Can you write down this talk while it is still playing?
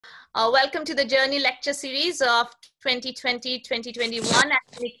Welcome to the Journey Lecture Series of 2020-2021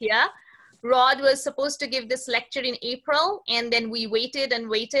 academic year. Rod was supposed to give this lecture in April, and then we waited and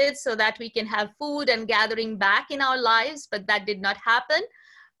waited so that we can have food and gathering back in our lives, but that did not happen.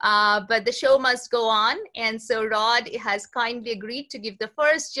 But the show must go on, and so Rod has kindly agreed to give the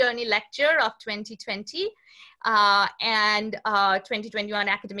first Journey lecture of 2020 and 2021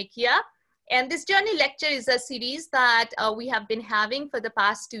 academic year. And this Journey Lecture is a series that we have been having for the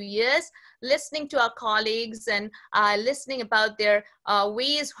past 2 years, listening to our colleagues and listening about their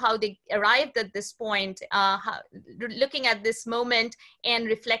ways, how they arrived at this point, looking at this moment and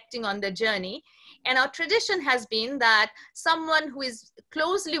reflecting on the journey. And our tradition has been that someone who is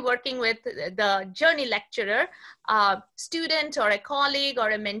closely working with the Journey lecturer, a student or a colleague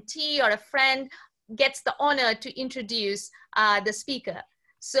or a mentee or a friend, gets the honor to introduce the speaker.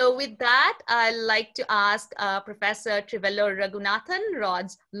 So with that, I'd like to ask Professor Trivello Raghunathan,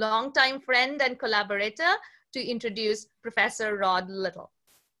 Rod's longtime friend and collaborator, to introduce Professor Rod Little.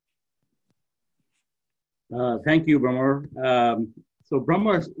 Thank you, Brahmer. So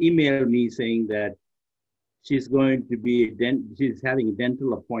Brahmer's emailed me saying that she's going to be, she's having a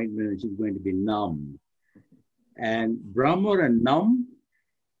dental appointment and she's going to be numb. And Brahmer and numb,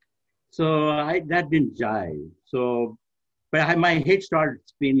 so that didn't jive. So but my head started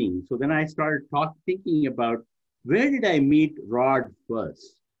spinning. So then I started thinking about where did I meet Rod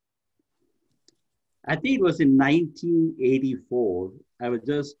first? I think it was in 1984. I was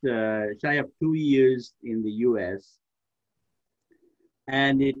just shy of 2 years in the US.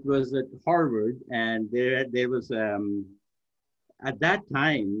 And it was at Harvard. And there was, at that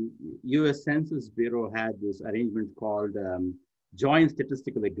time, US Census Bureau had this arrangement called Joint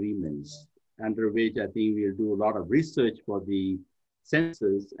Statistical Agreements, under which I think we'll do a lot of research for the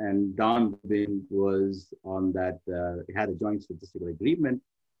census, and Don Bin was on that, had a joint statistical agreement.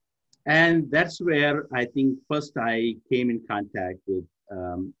 And that's where I think first I came in contact with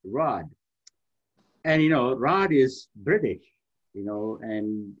Rod. And, you know, Rod is British, you know,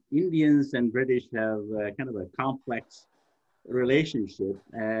 and Indians and British have kind of a complex relationship.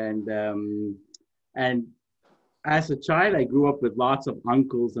 And as a child, I grew up with lots of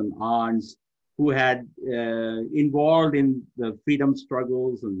uncles and aunts who had involved in the freedom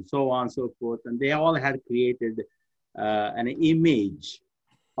struggles and so on and so forth. And they all had created an image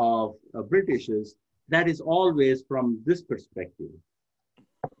of Britishers that is always from this perspective.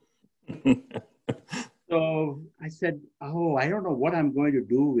 So I said, oh, I don't know what I'm going to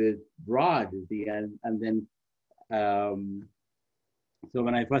do with Rod at the end. And then, so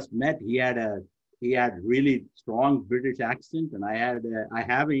when I first met, he had really strong British accent, and I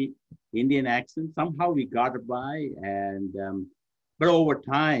have a Indian accent. Somehow we got by, and but over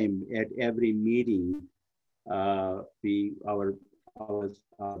time, at every meeting, our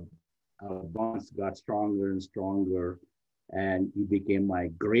bonds got stronger and stronger, and he became my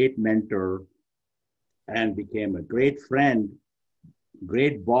great mentor, and became a great friend,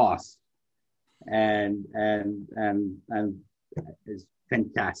 great boss, and is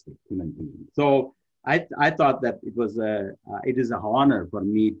fantastic human being. So I thought that it is an honor for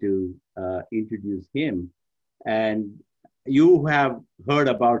me to introduce him. And you have heard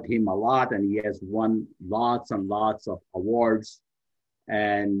about him a lot, and he has won lots and lots of awards.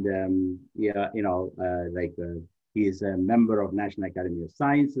 And yeah, you know, he is a member of National Academy of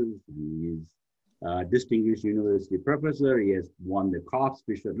Sciences. He is a distinguished university professor. He has won the Cox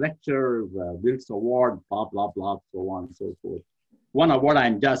Fisher Lecture, Wilkes Award, blah, blah, blah, so on and so forth. One of what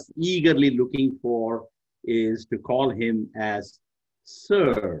I'm just eagerly looking for is to call him as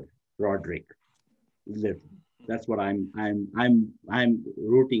Sir Roderick Little. That's what I'm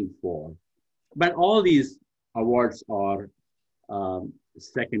rooting for. But all these awards are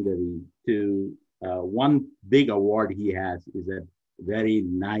secondary to one big award he has is a very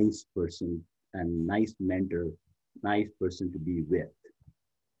nice person and nice mentor, nice person to be with.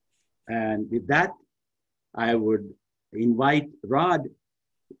 And with that, I would invite Rod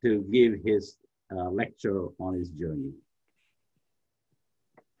to give his lecture on his journey.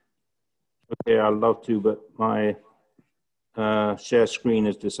 Okay, I'd love to, but my share screen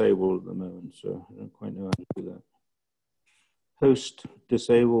is disabled at the moment, so I don't quite know how to do that. Host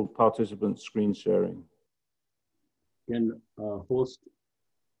disabled participant screen sharing. Can the host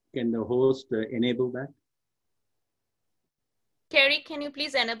enable that? Carrie, can you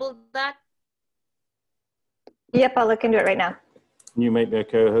please enable that? Yep, I'll look into it right now. Can you make me a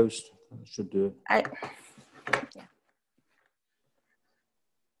co-host? I should do it. Yeah.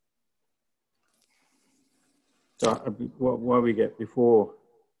 So while we get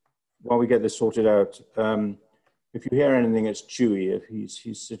this sorted out, If you hear anything, it's Chewy. If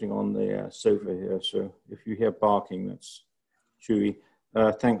he's sitting on the sofa here, so if you hear barking, that's Chewy.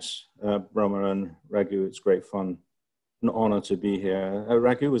 Thanks, Brahma and Raghu. It's great fun, an honor to be here.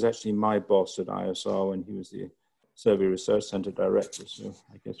 Raghu was actually my boss at ISR when he was the Survey Research Center director. So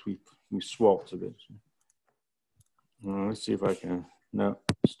I guess we swapped a bit. So. Let's see if I can. No,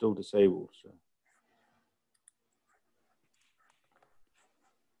 still disabled. So.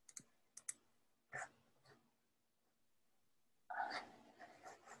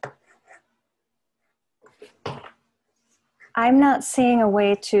 I'm not seeing a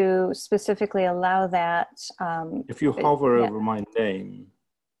way to specifically allow that. If you hover over my name,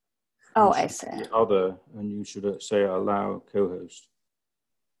 oh, I see. The other, and you should say allow co-host.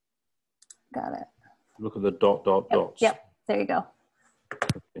 Got it. Look at the dots. Yep, there you go.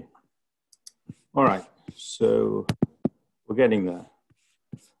 Okay. All right, so we're getting there.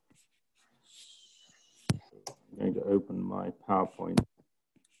 I'm going to open my PowerPoint,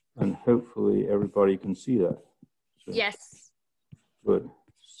 and hopefully everybody can see that. So, yes. Good.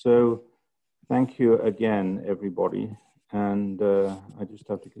 So thank you again, everybody. And I just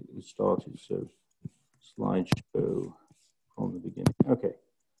have to get this started. So slideshow from the beginning. Okay.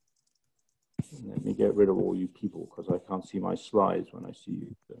 Let me get rid of all you people because I can't see my slides when I see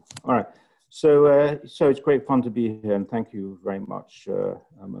you. So, all right. So, so it's great fun to be here, and thank you very much.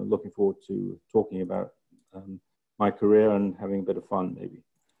 I'm looking forward to talking about my career and having a bit of fun, maybe.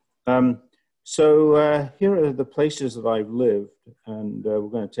 So here are the places that I've lived, and we're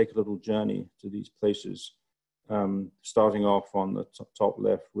going to take a little journey to these places, starting off on the top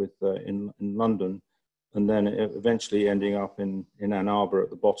left with in London, and then eventually ending up in Ann Arbor at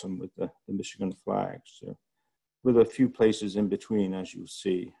the bottom with the Michigan flag. So with a few places in between, as you'll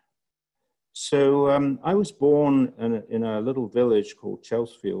see. So I was born in a little village called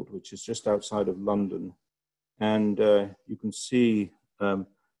Chelsfield, which is just outside of London. And you can see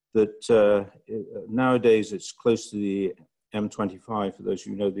that nowadays it's close to the M25, for those of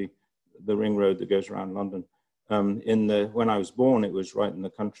you who know the ring road that goes around London. When I was born, it was right in the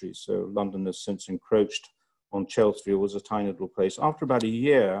country. So London has since encroached on Chelsfield. It was a tiny little place. After about a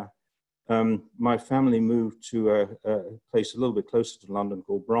year, my family moved to a place a little bit closer to London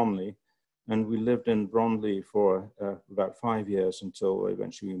called Bromley. And we lived in Bromley for about 5 years until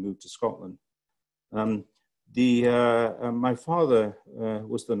eventually we moved to Scotland. My father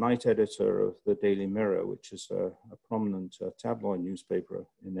was the night editor of the Daily Mirror, which is a prominent tabloid newspaper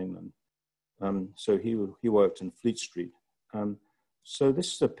in England. So he worked in Fleet Street. So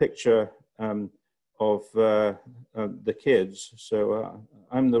this is a picture of the kids. So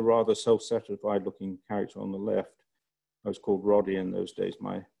I'm the rather self-satisfied looking character on the left. I was called Roddy in those days.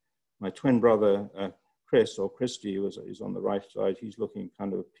 My twin brother, Chris, or Christy, is on the right side. He's looking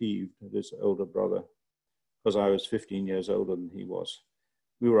kind of peeved at his older brother, because I was 15 years older than he was.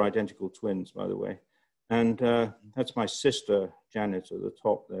 We were identical twins, by the way. And that's my sister, Janet, at the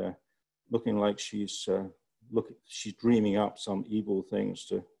top there, looking like she's dreaming up some evil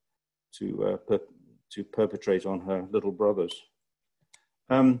things to perpetrate on her little brothers.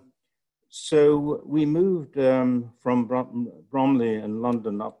 So we moved from Bromley in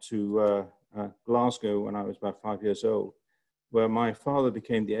London up to Glasgow when I was about 5 years old, where my father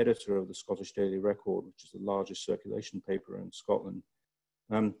became the editor of the Scottish Daily Record, which is the largest circulation paper in Scotland.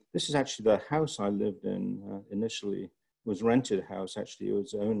 This is actually the house I lived in initially. It was a rented house, actually. It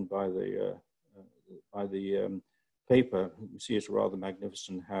was owned by the paper. You see it's a rather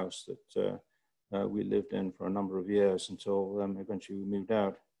magnificent house that we lived in for a number of years until eventually we moved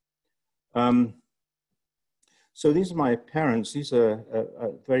out. So these are my parents. These are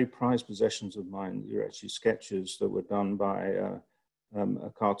very prized possessions of mine. They're actually sketches that were done by a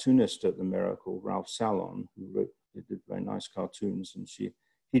cartoonist at the Mirror called Ralph Salon, who did very nice cartoons. And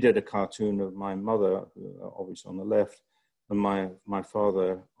he did a cartoon of my mother, obviously on the left, and my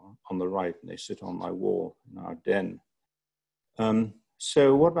father on the right, and they sit on my wall in our den.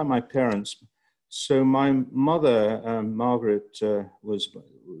 So what about my parents? So my mother, Margaret, was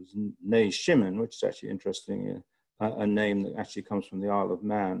née Shimon, which is actually interesting, a name that actually comes from the Isle of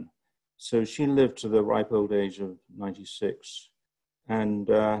Man. So she lived to the ripe old age of 96. And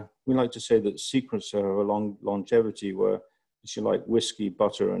we like to say that the secrets of her longevity were she liked whiskey,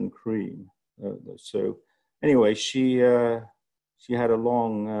 butter, and cream. So anyway, she had a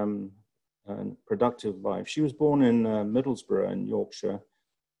long and productive life. She was born in Middlesbrough in Yorkshire,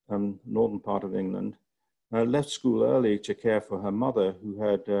 northern part of England. Left school early to care for her mother, who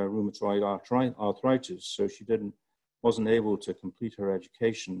had rheumatoid arthritis, so she wasn't able to complete her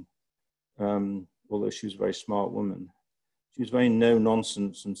education, although she was a very smart woman. She was very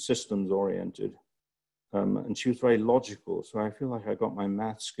no-nonsense and systems-oriented. and she was very logical. So I feel like I got my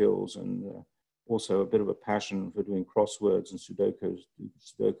math skills and also a bit of a passion for doing crosswords and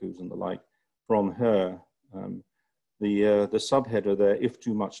sudokus and the like from her. The subheader there, "If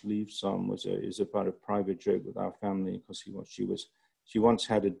too much leaves some," is about a private joke with our family, because she once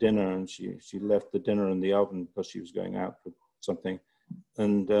had a dinner and she left the dinner in the oven because she was going out for something,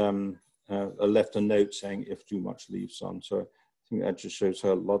 and left a note saying, "If too much leaves some." So I think that just shows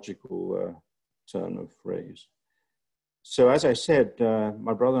her logical turn of phrase. So as I said,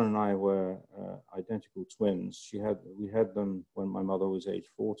 my brother and I were identical twins. We had them when my mother was age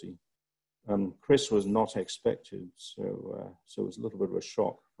 40. Chris was not expected, so it was a little bit of a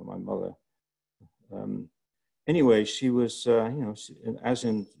shock for my mother. Anyway, she was, as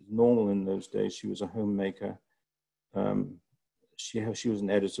in normal in those days, she was a homemaker. She was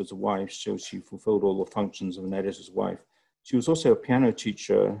an editor's wife, so she fulfilled all the functions of an editor's wife. She was also a piano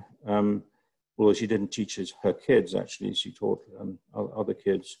teacher, although she didn't teach her kids, actually. She taught other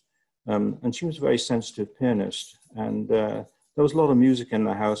kids. And she was a very sensitive pianist. And there was a lot of music in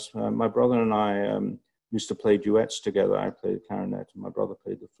the house. My brother and I used to play duets together. I played the clarinet and my brother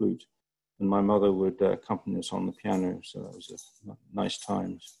played the flute. And my mother would accompany us on the piano. So that was a nice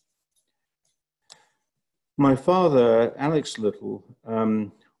times. My father, Alex Little,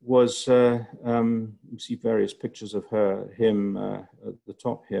 was, you see various pictures of him at the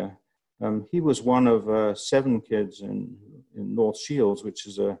top here. He was one of 7 kids in North Shields, which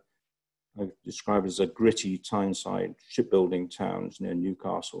is I describe it as a gritty Tyneside shipbuilding town near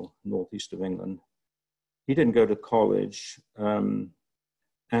Newcastle, northeast of England. He didn't go to college and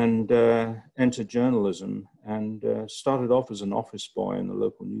entered journalism and started off as an office boy in the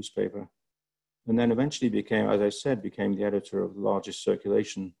local newspaper. And then eventually became, as I said, became the editor of the largest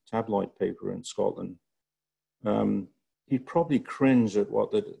circulation tabloid paper in Scotland. He'd probably cringe at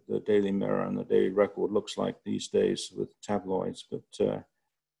what the Daily Mirror and the Daily Record looks like these days with tabloids, but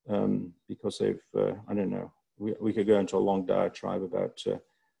because they've, I don't know, we could go into a long diatribe about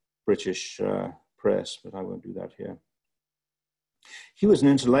British press, but I won't do that here. He was an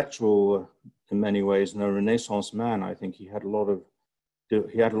intellectual in many ways and a Renaissance man. I think he had a lot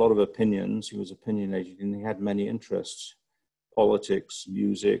of opinions. He was opinionated and he had many interests: politics,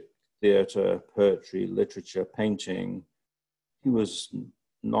 music, theater, poetry, literature, painting. He was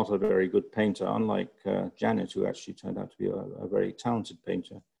not a very good painter, unlike Janet, who actually turned out to be a very talented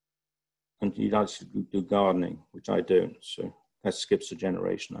painter. And he likes to do gardening, which I don't, so that skips a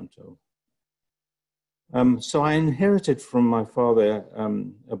generation, I'm told. So I inherited from my father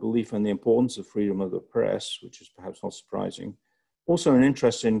a belief in the importance of freedom of the press, which is perhaps not surprising. Also an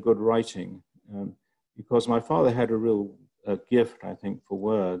interest in good writing, because my father had a real gift, I think, for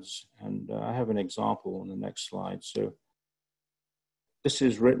words. And I have an example on the next slide. So this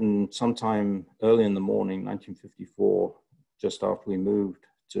is written sometime early in the morning, 1954, just after we moved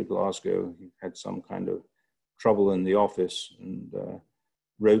to Glasgow. He had some kind of trouble in the office and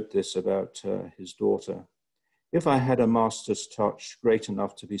wrote this about his daughter. "If I had a master's touch, great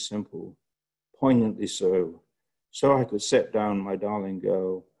enough to be simple, poignantly so I could set down my darling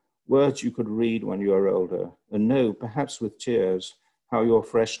girl, words you could read when you are older, and know, perhaps with tears, how your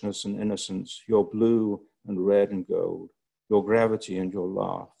freshness and innocence, your blue and red and gold, your gravity and your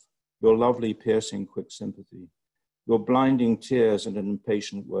laugh, your lovely piercing quick sympathy, your blinding tears and an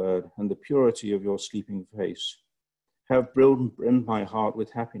impatient word, and the purity of your sleeping face, have brimmed my heart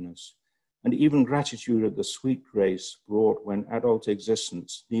with happiness, and even gratitude at the sweet grace brought when adult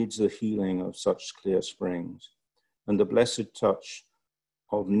existence needs the healing of such clear springs, and the blessed touch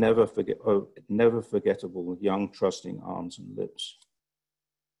of never forgettable young trusting arms and lips."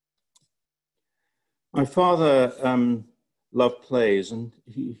 My father loved plays, and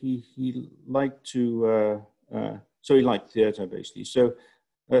he liked to, so he liked theater basically. So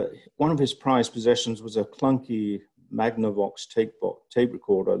one of his prized possessions was a clunky Magnavox tape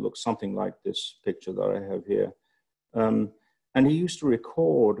recorder. It looks something like this picture that I have here. And he used to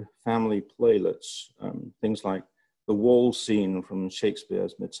record family playlets, things like the wall scene from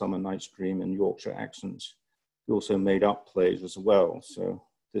Shakespeare's Midsummer Night's Dream in Yorkshire accents. He also made up plays as well. So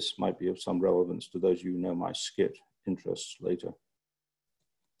this might be of some relevance to those of you who know my skit interests later.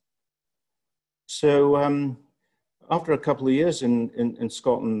 So after a couple of years in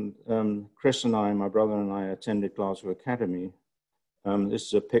Scotland, Chris and I, my brother and I, attended Glasgow Academy. This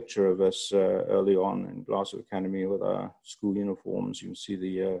is a picture of us early on in Glasgow Academy with our school uniforms. You can see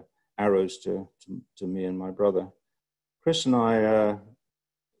the arrows to me and my brother. Chris and I,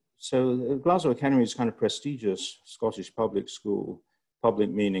 so Glasgow Academy is kind of prestigious Scottish public school, public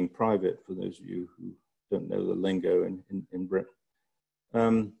meaning private for those of you who don't know the lingo in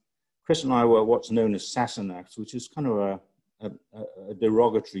Britain. Chris and I were what's known as Sassenachs, which is kind of a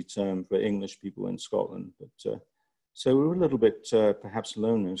derogatory term for English people in Scotland. But so we were a little bit perhaps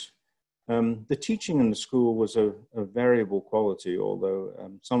loners. The teaching in the school was a variable quality, although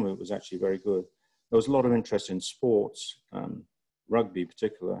some of it was actually very good. There was a lot of interest in sports, rugby in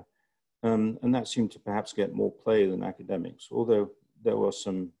particular, and that seemed to perhaps get more play than academics, although there was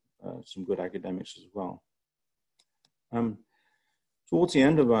some good academics as well. Towards the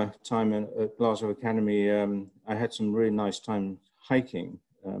end of my time at Glasgow Academy, I had some really nice time hiking.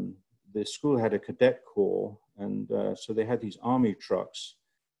 The school had a cadet corps, and so they had these army trucks.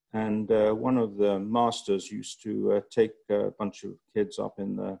 And one of the masters used to take a bunch of kids up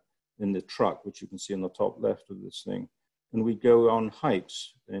in the truck, which you can see on the top left of this thing. And we'd go on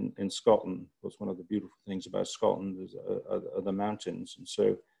hikes in Scotland. Of course, one of the beautiful things about Scotland is are the mountains. And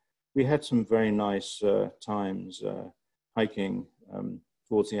so we had some very nice times hiking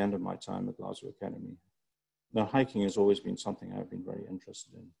towards the end of my time at Glasgow Academy. Now, hiking has always been something I've been very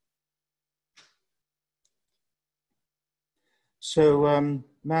interested in. So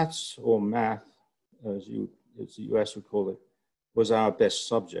maths, or math, as the US would call it, was our best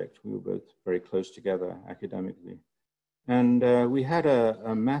subject. We were both very close together academically. And we had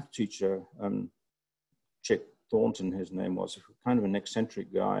a math teacher, Chick Thornton, his name was, kind of an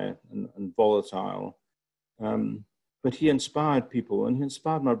eccentric guy and volatile. But he inspired people, and he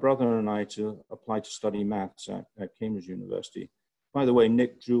inspired my brother and I to apply to study maths at Cambridge University. By the way,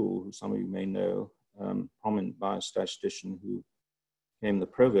 Nick Jewell, who some of you may know, prominent biostatistician who became the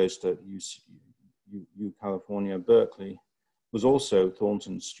provost at U California, Berkeley, was also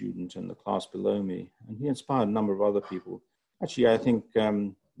Thornton's student in the class below me. And he inspired a number of other people. Actually, I think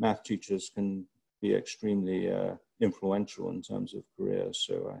math teachers can be extremely influential in terms of careers.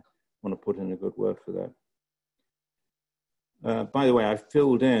 So I want to put in a good word for that. By the way, I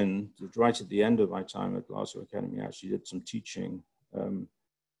filled in right at the end of my time at Glasgow Academy. I actually did some teaching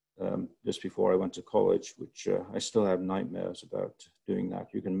just before I went to college, which I still have nightmares about doing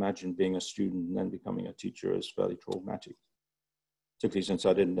that. You can imagine being a student and then becoming a teacher is fairly traumatic, particularly since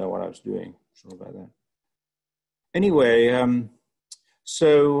I didn't know what I was doing. I'm sure about that. Anyway,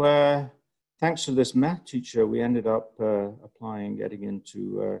 thanks to this math teacher, we ended up applying, getting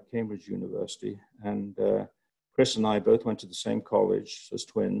into Cambridge University. And Chris and I both went to the same college as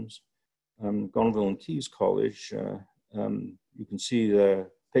twins, Gonville and Keys College. You can see the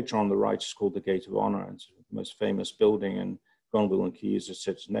picture on the right is called the Gate of Honor. It's the most famous building in Gonville and Keys. It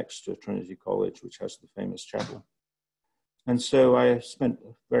sits next to Trinity College, which has the famous chapel. And so I spent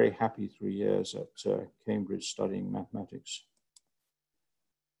a very happy 3 years at Cambridge studying mathematics.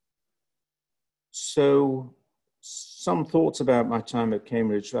 So some thoughts about my time at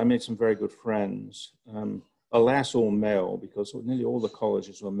Cambridge. I made some very good friends. Alas, all male, because nearly all the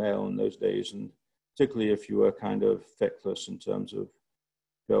colleges were male in those days, and particularly if you were kind of feckless in terms of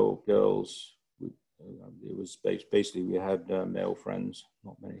girls. It was basically we had male friends,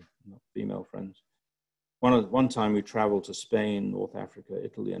 not female friends. One time we traveled to Spain, North Africa,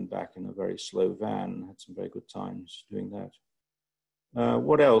 Italy, and back in a very slow van. Had some very good times doing that.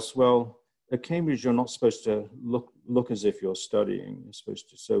 What else? Well, at Cambridge, you're not supposed to look as if you're studying. You're supposed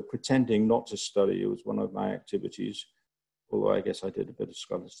to, so pretending not to study was one of my activities, although I guess I did a bit of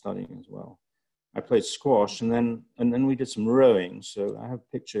studying as well. I played squash, and then we did some rowing. So I have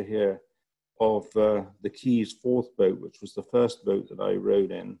a picture here of the Keys fourth boat, which was the first boat that I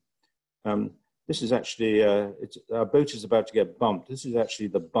rowed in. This is actually, our boat is about to get bumped. This is actually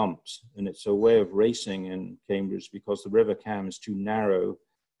the bumps, and it's a way of racing in Cambridge because the River Cam is too narrow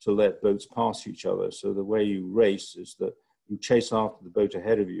to let boats pass each other. So the way you race is that you chase after the boat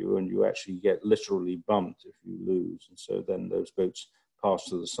ahead of you, and you actually get literally bumped if you lose. And so then those boats pass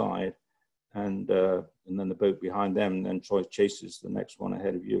to the side, and then the boat behind them then chases the next one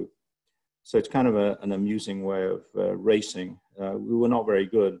ahead of you. So it's kind of an amusing way of racing. We were not very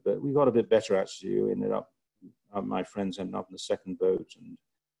good, but we got a bit better actually. We ended up, my friends ended up in the second boat, and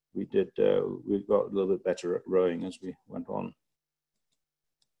we got a little bit better at rowing as we went on.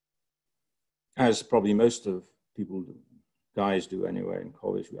 As probably most of guys do anyway in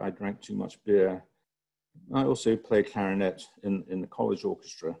college. I drank too much beer. I also played clarinet in the college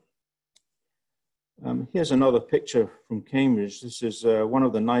orchestra. Here's another picture from Cambridge. This is one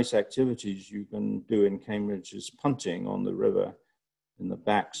of the nice activities you can do in Cambridge is punting on the river in the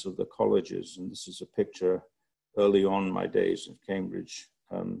backs of the colleges. And this is a picture early on my days at Cambridge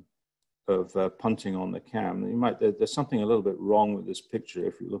of punting on the Cam. There's something a little bit wrong with this picture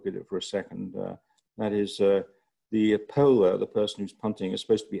if you look at it for a second. That is the polar, the person who's punting, is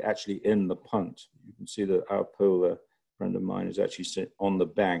supposed to be actually in the punt. You can see that our polar friend of mine, is actually on the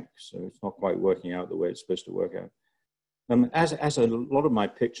bank, so it's not quite working out the way it's supposed to work out. As a lot of my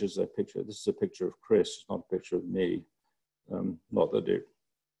pictures, this is a picture of Chris, it's not a picture of me. Not that it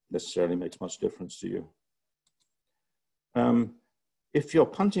necessarily makes much difference to you. If you're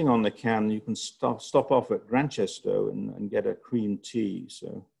punting on the can, you can stop off at Grantchester and get a cream tea.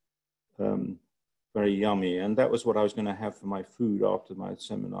 So very yummy. And that was what I was going to have for my food after my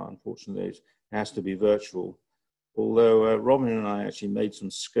seminar. Unfortunately, it has to be virtual. Although Robin and I actually made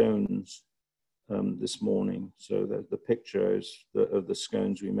some scones this morning. So the picture is of the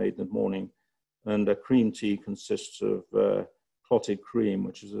scones we made in the morning. And a cream tea consists of clotted cream,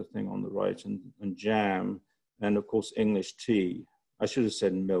 which is the thing on the right, and jam, and of course English tea. I should have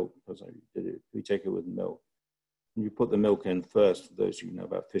said milk, because I did it. We take it with milk. And you put the milk in first, for those of you who know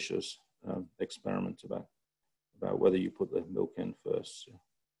about Fisher's experiment about whether you put the milk in first.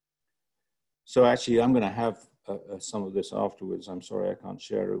 So actually, I'm going to have some of this afterwards. I'm sorry I can't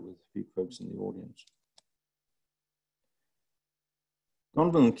share it with a few folks in the audience.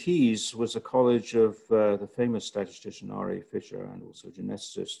 Gonville Keys was a college of the famous statistician R.A. Fisher, and also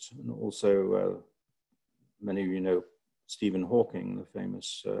geneticist, and also many of you know Stephen Hawking, the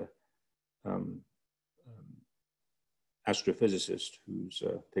famous astrophysicist, who's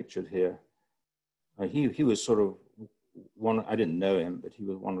pictured here. He was sort of one. I didn't know him, but he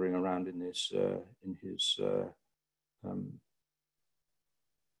was wandering around in his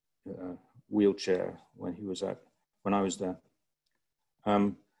wheelchair when I was there.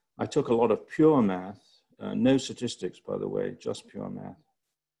 I took a lot of pure math, no statistics, by the way, just pure math.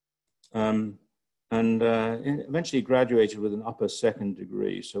 And eventually graduated with an upper second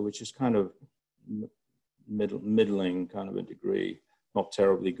degree, so which is kind of middling kind of a degree, not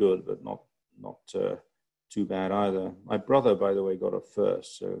terribly good, but not too bad either. My brother, by the way, got a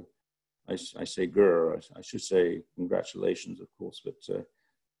first, so I say grr, I should say congratulations, of course, but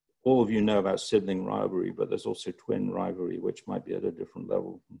all of you know about sibling rivalry, but there's also twin rivalry, which might be at a different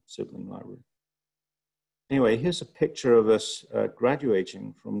level from sibling rivalry. Anyway, here's a picture of us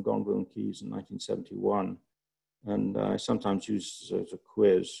graduating from Gonville and Keys in 1971. And I sometimes use this as a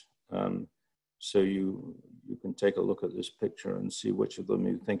quiz. So you can take a look at this picture and see which of them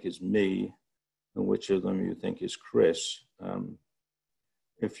you think is me and which of them you think is Chris.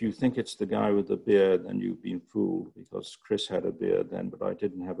 If you think it's the guy with the beard, then you've been fooled, because Chris had a beard then, but I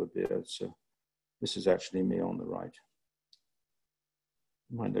didn't have a beard. So this is actually me on the right.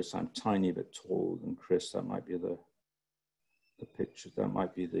 You might notice I'm a tiny bit taller than Chris. That might be the picture. That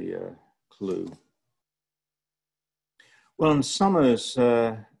might be the clue. Well, in summers,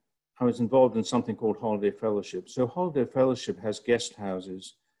 I was involved in something called Holiday Fellowship. So Holiday Fellowship has guest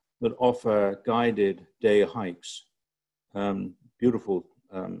houses that offer guided day hikes. Beautiful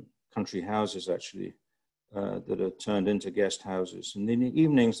country houses, actually, that are turned into guest houses. And in the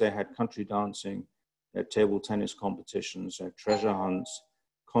evenings, they had country dancing, they had table tennis competitions, they had treasure hunts,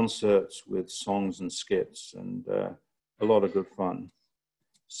 concerts with songs and skits, and a lot of good fun.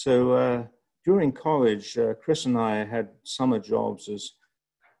 So during college, Chris and I had summer jobs as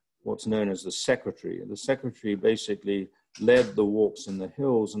what's known as the secretary. The secretary basically led the walks in the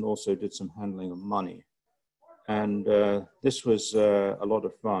hills and also did some handling of money. And this was a lot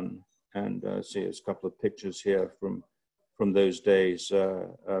of fun. And see, there's a couple of pictures here from those days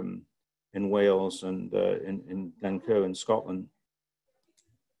in Wales and in Glencoe in Scotland.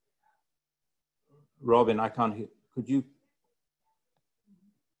 Robin, I can't hear. Could you?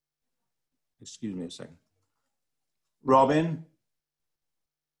 Excuse me a second. Robin,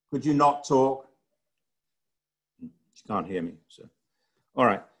 could you not talk? She can't hear me. So, all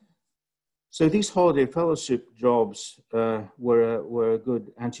right. So these holiday fellowship jobs were a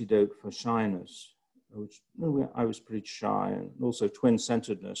good antidote for shyness, which I was pretty shy, and also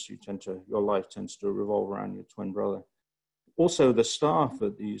twin-centeredness. Your life tends to revolve around your twin brother. Also, the staff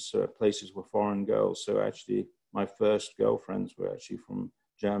at these places were foreign girls. So actually, my first girlfriends were actually from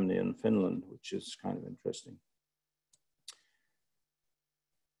Germany and Finland, which is kind of interesting.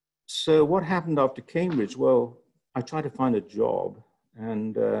 So what happened after Cambridge? Well, I tried to find a job,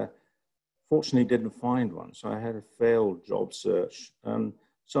 and fortunately didn't find one. So I had a failed job search.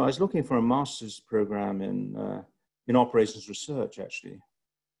 So I was looking for a master's program in operations research, actually.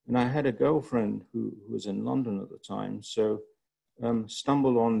 And I had a girlfriend who was in London at the time. So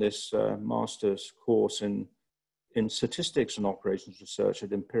stumbled on this master's course in statistics and operations research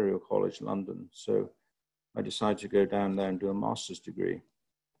at Imperial College London. So I decided to go down there and do a master's degree.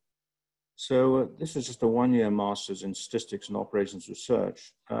 So this was just a one-year master's in statistics and operations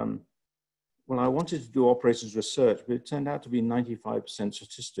research. Well, I wanted to do operations research, but it turned out to be 95%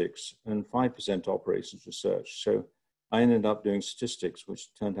 statistics and 5% operations research. So I ended up doing statistics,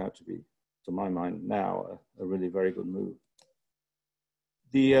 which turned out to be, to my mind now, a really very good move.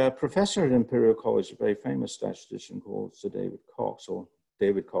 The professor at Imperial College, a very famous statistician called Sir David Cox, or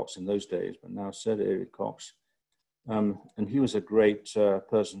David Cox in those days, but now Sir David Cox. And he was a great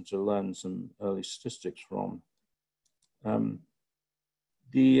person to learn some early statistics from.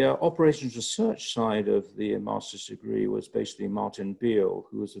 The operations research side of the master's degree was basically Martin Beale,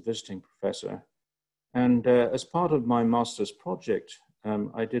 who was a visiting professor. And as part of my master's project,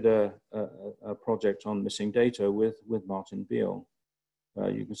 I did a project on missing data with Martin Beale.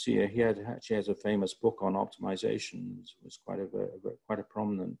 You can see he actually has a famous book on optimization. It was quite a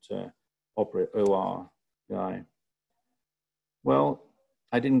prominent OR guy. Well,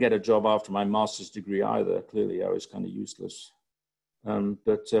 I didn't get a job after my master's degree either. Clearly, I was kind of useless.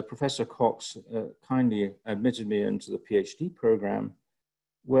 But Professor Cox kindly admitted me into the PhD program,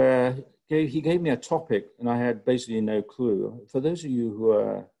 where he gave me a topic and I had basically no clue. For those of you who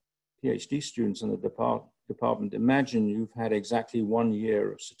are PhD students in the department, imagine you've had exactly 1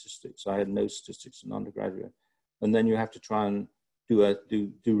 year of statistics. I had no statistics in undergraduate. And then you have to try and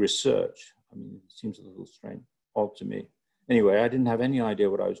do research. I mean, it seems a little strange, odd to me. Anyway, I didn't have any idea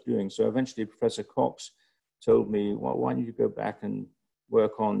what I was doing. So eventually Professor Cox told me, well, why don't you go back and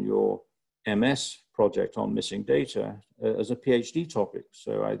work on your MS project on missing data as a PhD topic.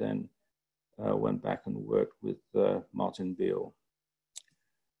 So I then went back and worked with Martin Beale.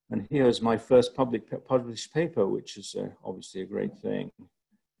 And here's my first published paper, which is obviously a great thing,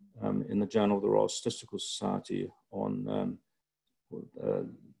 in the Journal of the Royal Statistical Society on,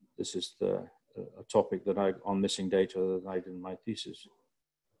 this is a topic that on missing data that I did in my thesis.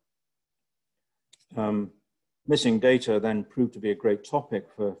 Missing data then proved to be a great topic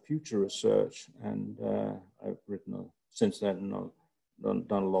for future research, and I've written, since then, done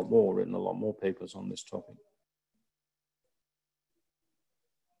a lot more, written a lot more papers on this topic.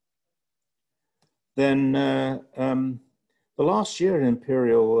 Then the last year in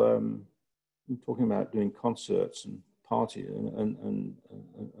Imperial, we were talking about doing concerts and party and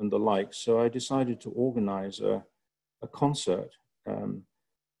the like, so I decided to organize a concert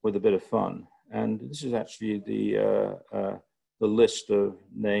with a bit of fun. And this is actually the list of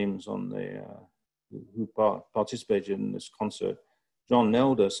names on the who participated in this concert. John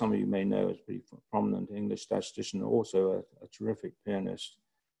Nelder, some of you may know, is a pretty prominent English statistician, also a terrific pianist.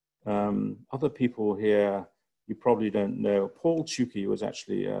 Other people here you probably don't know. Paul Tukey was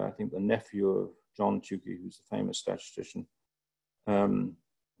actually, I think, the nephew of John Tukey, who's a famous statistician. And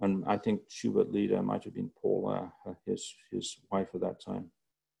I think Schubert Lieder might have been Paul, his wife at that time.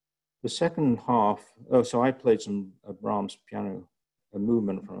 The second half, so I played some Brahms piano, a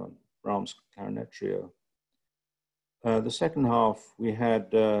movement from a Brahms clarinet trio. The second half, we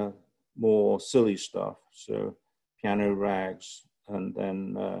had more silly stuff, so piano rags, and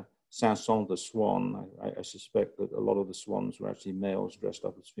then Sanson the Swan. I suspect that a lot of the swans were actually males dressed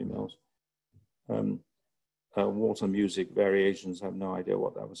up as females. Water music variations, I have no idea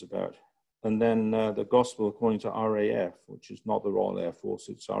what that was about. And then the Gospel according to RAF, which is not the Royal Air Force,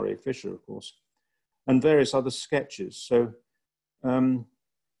 it's R.A. Fisher, of course, and various other sketches. So,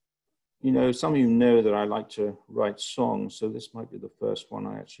 you know, some of you know that I like to write songs, so this might be the first one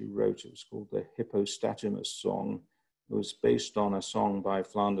I actually wrote. It was called the Hippostatimus Song. It was based on a song by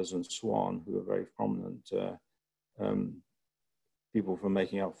Flanders and Swan, who are very prominent people for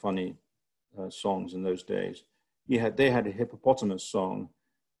making up funny songs in those days. They had a hippopotamus song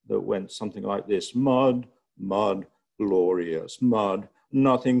that went something like this: mud, mud, glorious mud,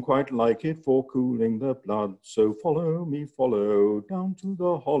 nothing quite like it for cooling the blood. So follow me, follow down to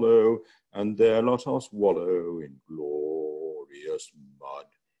the hollow, and there let us wallow in glorious mud.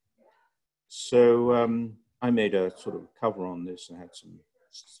 So I made a sort of cover on this and had some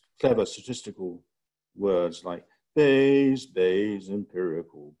clever statistical words like Bayes, Bayes,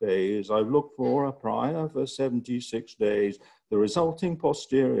 empirical Bayes. I've looked for a prior for 76 days. The resulting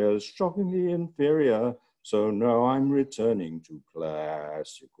posterior is shockingly inferior. So now I'm returning to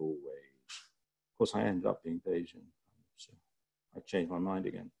classical ways. Of course, I ended up being Bayesian. So I changed my mind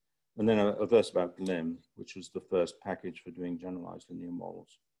again. And then a verse about Glim, which was the first package for doing generalized linear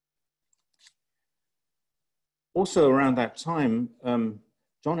models. Also around that time,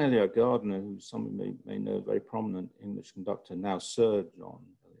 John Eliot Gardner, who some of you may know, very prominent English conductor, now Sir John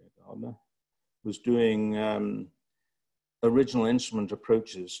Eliot Gardner, was doing original instrument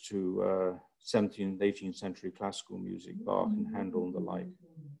approaches to 17th and 18th century classical music, Bach and Handel and the like.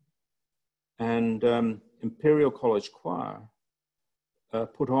 And Imperial College Choir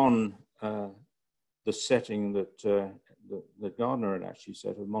put on the setting that the gardener had actually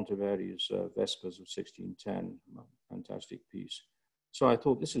said of Monteverdi's Vespers of 1610, fantastic piece. So I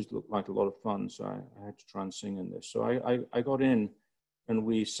thought this looked like a lot of fun, so I had to try and sing in this. So I got in and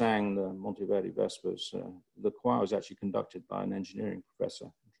we sang the Monteverdi Vespers. The choir was actually conducted by an engineering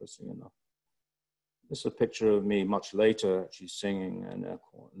professor, interesting enough. This is a picture of me much later actually singing in the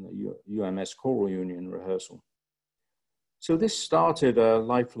UMS choral union rehearsal. So this started a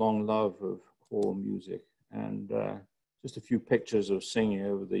lifelong love of choral music, and just a few pictures of singing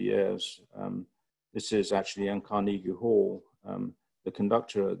over the years. This is actually in Carnegie Hall. The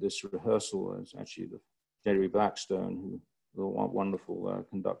conductor at this rehearsal is actually Jerry Blackstone, who the wonderful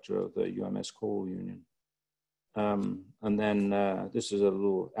conductor of the UMS choral union. And then this is a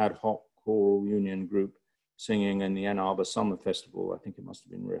little ad hoc choral union group singing in the Ann Arbor Summer Festival. I think it must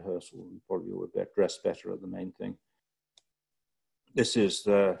have been rehearsal. We probably would have dressed better at the main thing. This is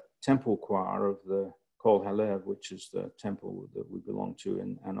the temple choir of the Kol Halev, which is the temple that we belong to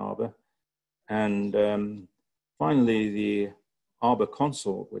in Ann Arbor. And finally, the Arbor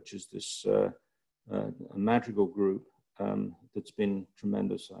Consort, which is this madrigal group that's been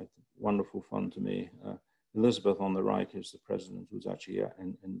tremendous, wonderful fun to me. Elizabeth on the right is the president, who's actually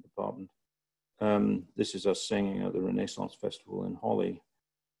in the department. This is us singing at the Renaissance Festival in Holly.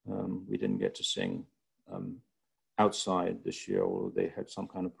 We didn't get to sing outside this year, although they had some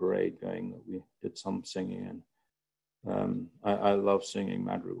kind of parade going that we did some singing in. I love singing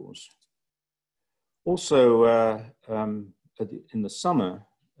madrigals. Also, in the summer,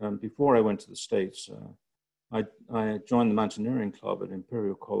 before I went to the States, I joined the Mountaineering Club at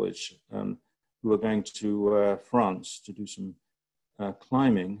Imperial College. We were going to France to do some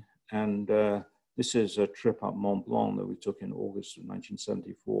climbing, and this is a trip up Mont Blanc that we took in August of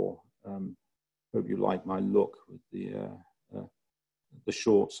 1974. Hope you like my look with the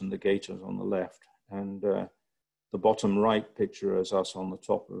shorts and the gaiters on the left, and the bottom right picture is us on the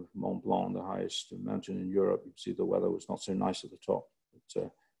top of Mont Blanc, the highest mountain in Europe. You can see the weather was not so nice at the top,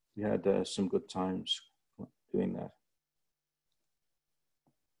 but we had some good times doing that.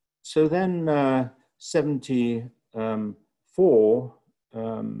 So then 74,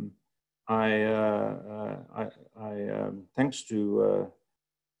 thanks to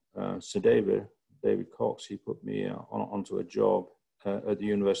Sir David Cox, he put me onto a job at the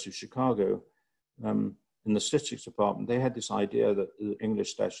University of Chicago. In the statistics department, they had this idea that the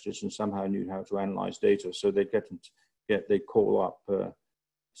English statisticians somehow knew how to analyze data, so they'd call up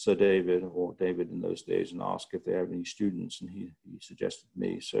Sir David, or David in those days, and ask if they have any students, and he suggested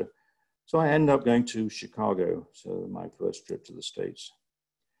me. So I ended up going to Chicago, so my first trip to the States.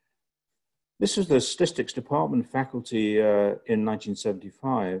 This is the statistics department faculty in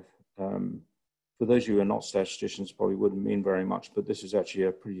 1975. For those of you who are not statisticians, probably wouldn't mean very much, but this is actually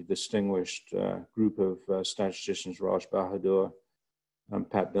a pretty distinguished group of statisticians. Raj Bahadur,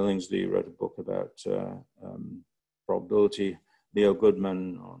 Pat Billingsley wrote a book about probability. Leo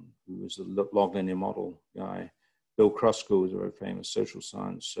Goodman, who was the log linear model guy. Bill Kruskal, was a very famous social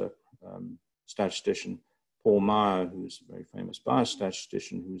science statistician. Paul Meyer, who was a very famous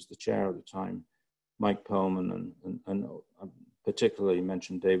biostatistician, who was the chair at the time. Mike Perlman, and particularly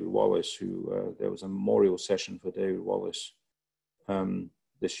mentioned David Wallace, who there was a memorial session for David Wallace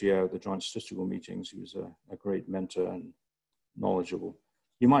this year at the Joint Statistical Meetings. He was a great mentor and knowledgeable.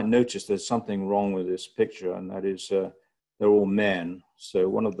 You might notice there's something wrong with this picture, and that is they're all men. So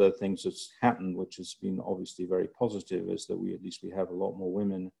one of the things that's happened, which has been obviously very positive, is that we have a lot more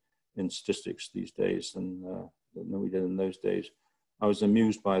women in statistics these days than we did in those days. I was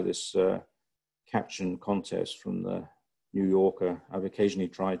amused by this caption contest from the New Yorker. I've occasionally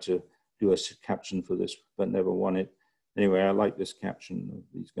tried to do a caption for this, but never won it. Anyway, I like this caption of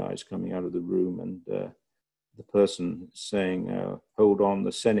these guys coming out of the room, and the person saying, hold on,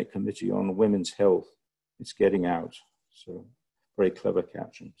 the Senate Committee on Women's Health, it's getting out. So very clever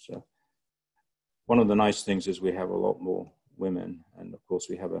caption. So one of the nice things is we have a lot more women, and of course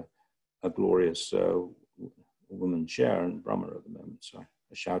we have a glorious woman chair in Brummer at the moment. So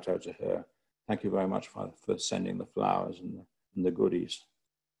a shout out to her. Thank you very much for sending the flowers and the goodies.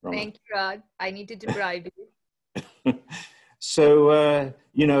 Brummer. Thank you, Rod. I needed to bribe you. So,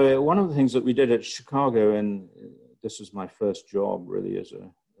 you know, one of the things that we did at Chicago, and this was my first job really as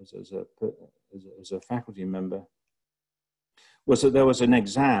a faculty member, was that there was an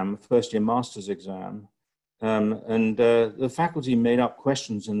exam, first year master's exam, and the faculty made up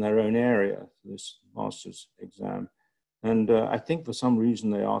questions in their own area for this master's exam. And I think for some reason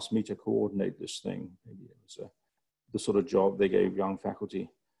they asked me to coordinate this thing. Maybe it was the sort of job they gave young faculty.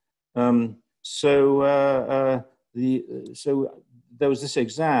 So there was this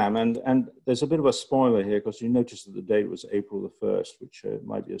exam, and there's a bit of a spoiler here because you notice that the date was April the 1st, which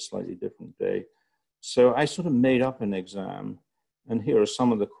might be a slightly different day. So I sort of made up an exam, and here are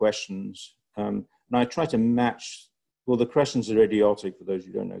some of the questions. And I try to match, well, the questions are idiotic for those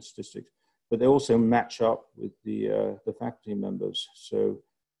who don't know statistics, but they also match up with the faculty members. So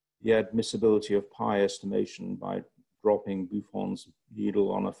the admissibility of pi estimation by dropping Buffon's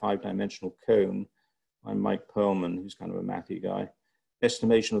needle on a 5-dimensional cone by Mike Perlman, who's kind of a mathy guy.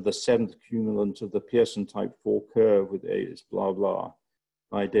 Estimation of the 7th cumulant of the Pearson type 4 curve with A's, blah, blah,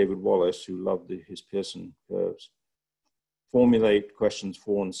 by David Wallace, who loved his Pearson curves. Formulate questions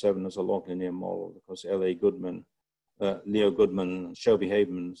 4 and 7 as a log linear model, because L.A. Goodman, Leo Goodman, Shelby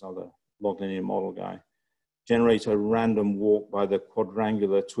Haberman's other log linear model guy. Generate a random walk by the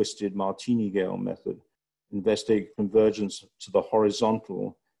quadrangular twisted Martini-Gale method. Investigate convergence to the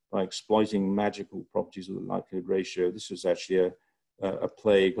horizontal by exploiting magical properties of the likelihood ratio. This was actually a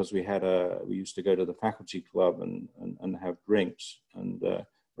play because we used to go to the faculty club and have drinks, and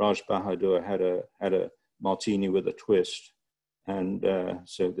Raj Bahadur had a martini with a twist, and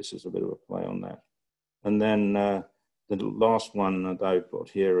so this is a bit of a play on that. And then the last one that I've got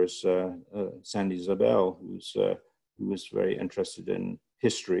here is Sandy Zabel, who was very interested in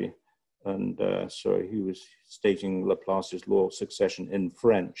history, and so he was stating Laplace's law of succession in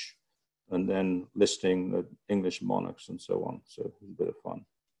French, and then listing the English monarchs and so on. So it was a bit of fun.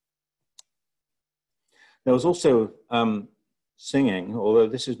 There was also singing, although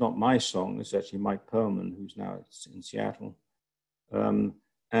this is not my song, it's actually Mike Perlman, who's now in Seattle.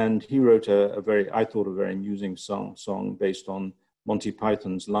 And he wrote I thought a very amusing song based on Monty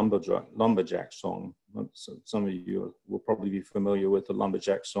Python's Lumberjack song. So some of you will probably be familiar with the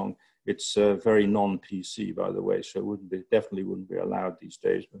Lumberjack song. It's very non-PC, by the way, so definitely wouldn't be allowed these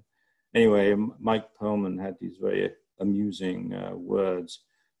days. But anyway, Mike Perlman had these very amusing words.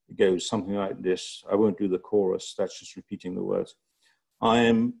 It goes something like this. I won't do the chorus, that's just repeating the words.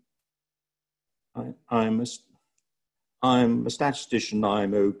 I'm a statistician,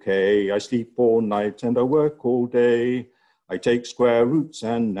 I'm okay. I sleep all night and I work all day. I take square roots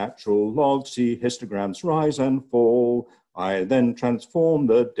and natural logs, see histograms rise and fall. I then transform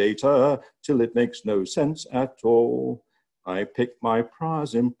the data till it makes no sense at all. I pick my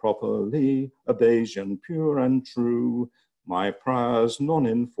priors improperly, a Bayesian pure and true. My priors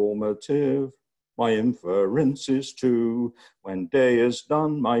non-informative, my inferences too. When day is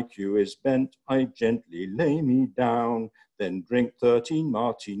done, my cue is bent, I gently lay me down, then drink 13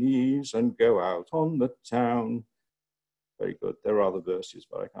 martinis and go out on the town. Very good. There are other verses,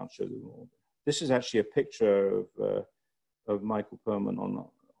 but I can't show them all. This is actually a picture of Michael Perlman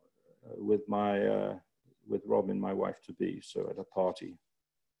with Robin, my wife-to-be, so at a party.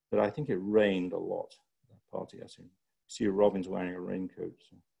 But I think it rained a lot at that party, I think. See, Robin's wearing a raincoat.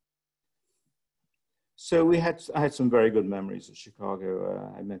 So I had some very good memories at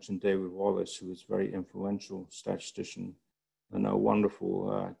Chicago. I mentioned David Wallace, who was a very influential statistician and a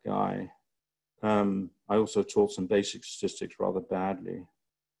wonderful guy. I also taught some basic statistics rather badly.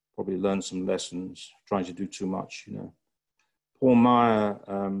 Probably learned some lessons, trying to do too much, you know. Paul Meyer,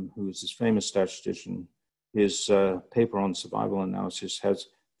 who is this famous statistician, his paper on survival analysis has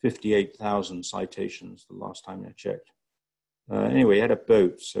 58,000 citations the last time I checked. Anyway, he had a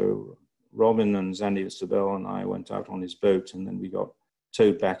boat, so Robin and Sandy Zabel and I went out on his boat, and then we got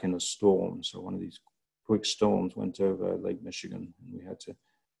towed back in a storm. So one of these quick storms went over Lake Michigan, and we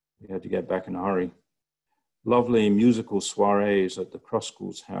had to get back in a hurry. Lovely musical soirees at the Cross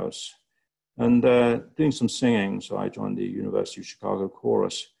School's house, and doing some singing. So I joined the University of Chicago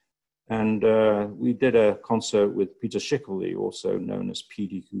chorus, and we did a concert with Peter Schickley, also known as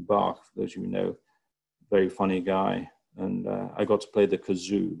P.D.Q. Bach, for those of you who know, very funny guy. And I got to play the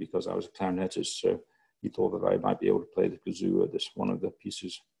kazoo because I was a clarinetist, so he thought that I might be able to play the kazoo at one of the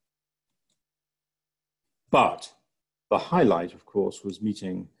pieces. But the highlight, of course, was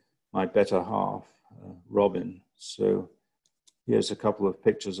meeting my better half, Robin. So here's a couple of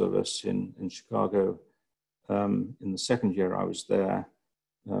pictures of us in Chicago in the second year I was there.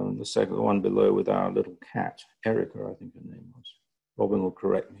 The second one below with our little cat, Erica, I think her name was. Robin will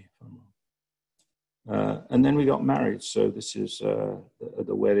correct me if I'm wrong. And then we got married. So this is the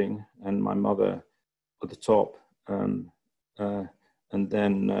wedding and my mother at the top. And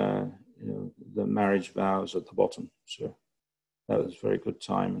then, you know, the marriage vows at the bottom. So that was a very good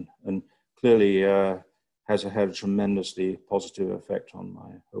time. And clearly has had a tremendously positive effect on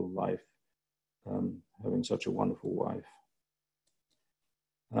my whole life, having such a wonderful wife.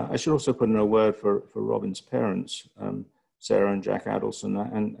 I should also put in a word for Robin's parents, Sarah and Jack Adelson,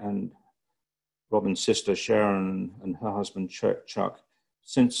 and Robin's sister Sharon and her husband Chuck.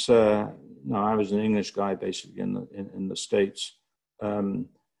 Since I was an English guy basically in the States,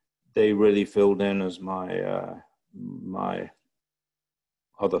 they really filled in as my my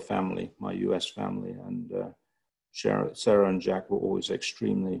other family, my US family, and Sarah and Jack were always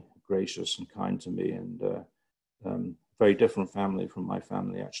extremely gracious and kind to me, and very different family from my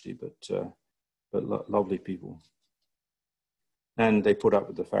family actually, but lovely people. And they put up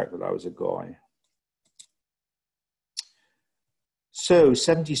with the fact that I was a guy. So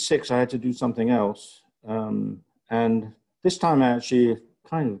 76, I had to do something else. And this time I actually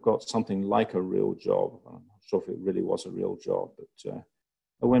kind of got something like a real job. I'm not sure if it really was a real job, but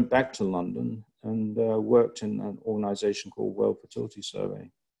I went back to London and worked in an organization called World Fertility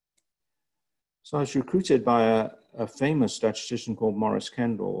Survey. So I was recruited by a famous statistician called Maurice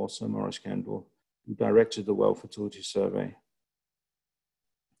Kendall, also Maurice Kendall, who directed the World Fertility Survey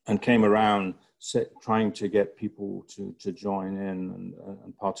and came around trying to get people to join in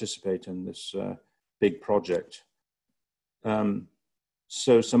and participate in this big project.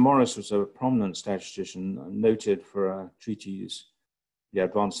 So Maurice was a prominent statistician, noted for a treatise, The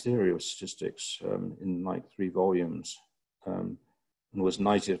Advanced Theory of Statistics, in like 3 volumes, and was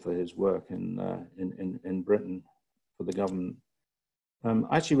knighted for his work in Britain for the government.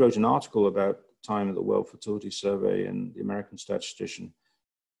 I actually wrote an article about the time of the World Fertility Survey in the American Statistician.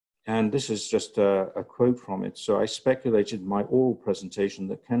 And this is just a quote from it. So I speculated in my oral presentation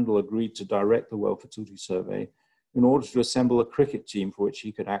that Kendall agreed to direct the World Fertility Survey in order to assemble a cricket team for which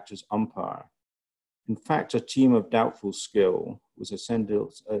he could act as umpire. In fact, a team of doubtful skill was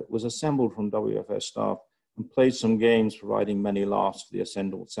assembled from WFS staff and played some games, providing many laughs for the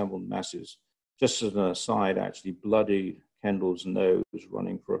assembled masses. Just as an aside, actually bloodied Kendall's nose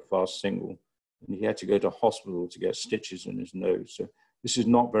running for a fast single, and he had to go to hospital to get stitches in his nose. So this is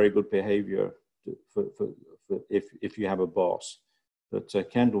not very good behavior if you have a boss. But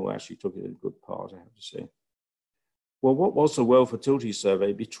Kendall actually took it in good part, I have to say. Well, what was the World Fertility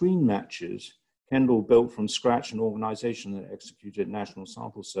Survey? Between matches, Kendall built from scratch an organization that executed national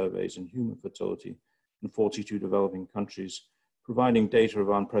sample surveys in human fertility in 42 developing countries, providing data of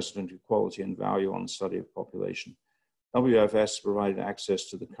unprecedented quality and value on the study of population. WFS provided access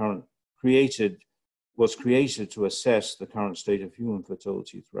to the was created to assess the current state of human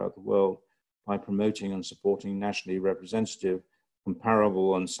fertility throughout the world by promoting and supporting nationally representative,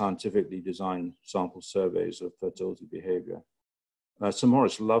 comparable and scientifically designed sample surveys of fertility behavior. Sir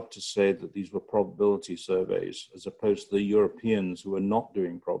Maurice loved to say that these were probability surveys as opposed to the Europeans who were not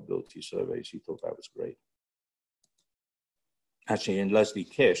doing probability surveys. He thought that was great. Actually, and Leslie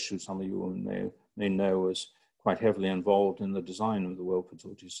Kish, who some of you may know, was quite heavily involved in the design of the World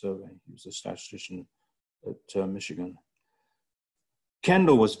Fertility Survey. He was a statistician at Michigan.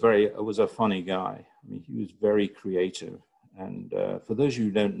 Kendall was a funny guy. I mean, he was very creative. And for those of you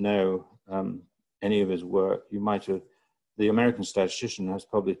who don't know any of his work, you might have, the American statistician has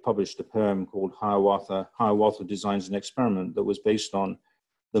published a poem called Hiawatha Designs an Experiment that was based on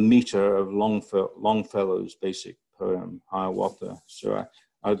the meter of Longfellow's basic poem, Hiawatha. So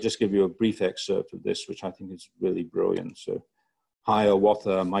I'll just give you a brief excerpt of this, which I think is really brilliant. So,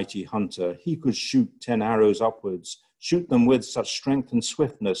 Hiawatha, a mighty hunter, he could shoot 10 arrows upwards, shoot them with such strength and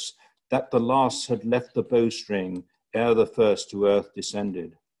swiftness that the last had left the bowstring ere the first to earth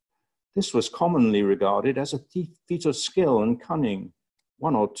descended. This was commonly regarded as a feat of skill and cunning.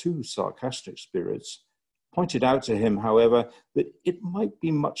 1 or 2 sarcastic spirits pointed out to him, however, that it might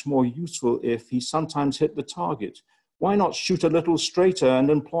be much more useful if he sometimes hit the target. Why not shoot a little straighter and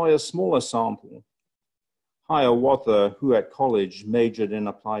employ a smaller sample? Hiawatha, who at college majored in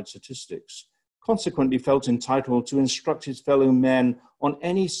applied statistics, consequently felt entitled to instruct his fellow men on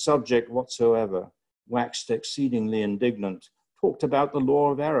any subject whatsoever, waxed exceedingly indignant, talked about the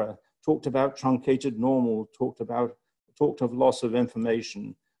law of error, talked about truncated normal, talked of loss of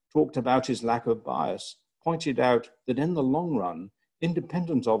information, talked about his lack of bias, pointed out that in the long run,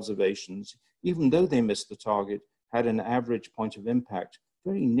 independent observations, even though they missed the target, had an average point of impact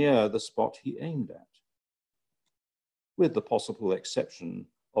very near the spot he aimed at, with the possible exception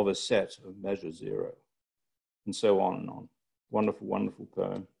of a set of measure 0, and so on and on. Wonderful, wonderful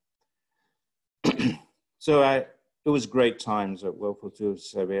poem. So it was great times at World Fertility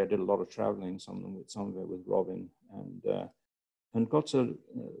Survey. I did a lot of traveling, some of it with Robin, and got to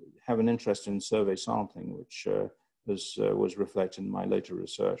have an interest in survey sampling, which was reflected in my later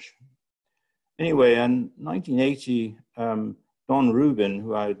research. Anyway, in 1980, Don Rubin,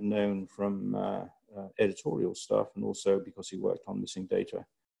 who I had known from editorial stuff and also because he worked on missing data,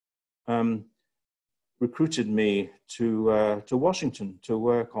 recruited me to Washington to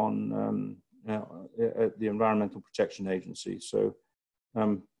work on at the Environmental Protection Agency. So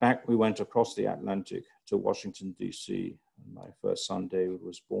back we went across the Atlantic to Washington, D.C. And my first son, David,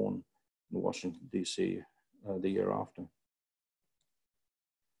 was born in Washington, D.C. The year after.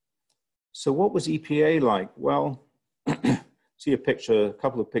 So what was EPA like? Well, see a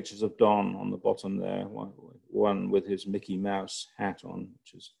couple of pictures of Don on the bottom there. One with his Mickey Mouse hat on,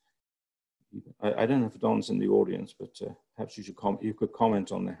 which is, I don't know if Don's in the audience, but perhaps you could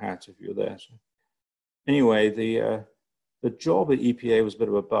comment on the hat if you're there. So anyway, the job at EPA was a bit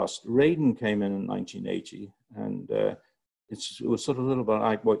of a bust. Reagan came in 1980, and it was sort of a little bit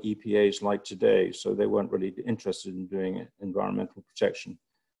like what EPA is like today. So they weren't really interested in doing environmental protection.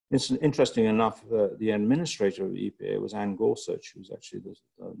 It's interesting enough, the administrator of EPA was Ann Gorsuch, who was actually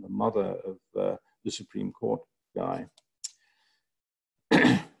the mother of the Supreme Court guy.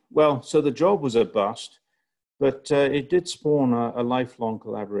 Well, so the job was a bust, but it did spawn a lifelong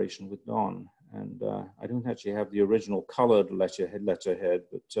collaboration with Don. And I don't actually have the original colored letterhead,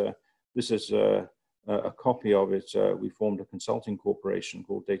 but this is a copy of it. We formed a consulting corporation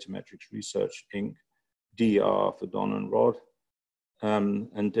called Data Metrics Research, Inc., DR for Don and Rod.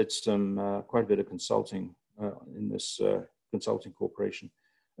 And did some quite a bit of consulting in this consulting corporation.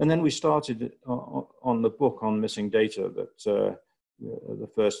 And then we started on the book on missing data that the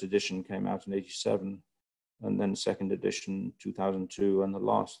first edition came out in '87, and then second edition 2002, and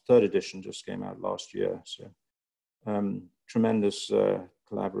the third edition just came out last year. So tremendous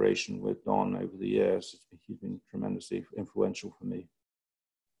collaboration with Don over the years. He's been tremendously influential for me.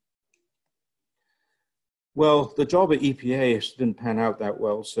 Well, the job at EPA didn't pan out that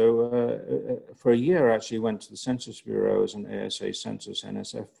well. So for a year, I actually went to the Census Bureau as an ASA Census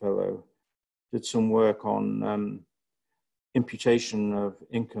NSF fellow, did some work on imputation of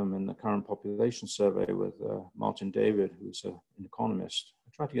income in the current population survey with Martin David, who's an economist. I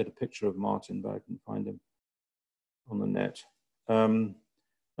tried to get a picture of Martin, but I couldn't find him on the net. And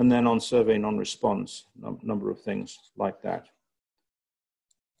then on survey non-response, number of things like that.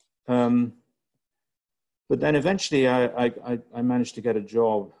 But then eventually I managed to get a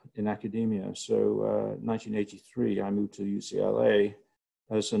job in academia. So 1983, I moved to UCLA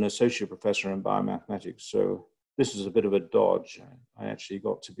as an associate professor in biomathematics. So this is a bit of a dodge. I actually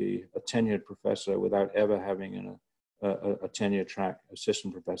got to be a tenured professor without ever having a tenure track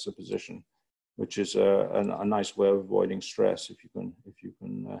assistant professor position, which is a nice way of avoiding stress if you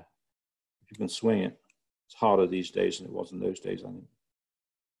can swing it. It's harder these days than it was in those days, I think.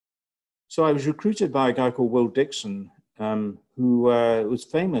 So I was recruited by a guy called Will Dixon, who was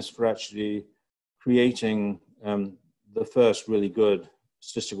famous for actually creating the first really good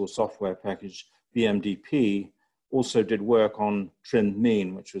statistical software package, BMDP. Also did work on trimmed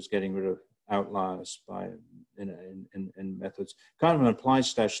mean, which was getting rid of outliers in methods. Kind of an applied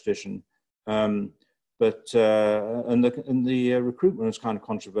statistician, and the recruitment was kind of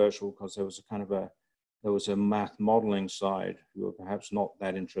controversial because there was a math modeling side who were perhaps not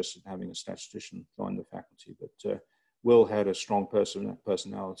that interested in having a statistician join the faculty, but Will had a strong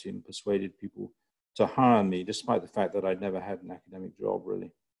personality and persuaded people to hire me, despite the fact that I'd never had an academic job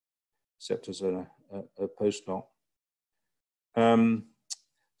really, except as a postdoc.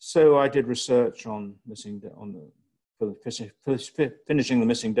 So I did research on finishing the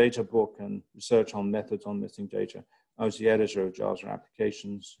missing data book and research on methods on missing data. I was the editor of JASA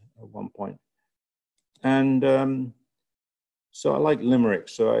Applications at one point. And so I like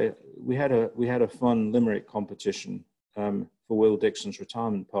limericks. So we had a fun limerick competition for Will Dixon's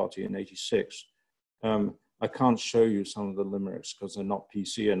retirement party in '86. I can't show you some of the limericks because they're not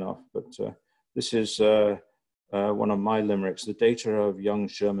PC enough, but this is one of my limericks. The data of young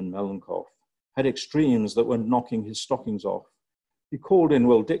Sherman Mellencamp had extremes that were knocking his stockings off. He called in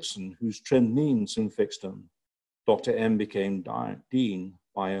Will Dixon, whose trimmed mean soon fixed him. Dr. M became dean,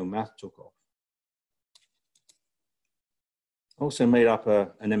 biomath took off. Also made up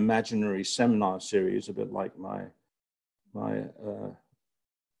an imaginary seminar series, a bit like my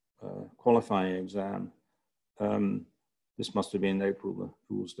qualifying exam. This must have been April, the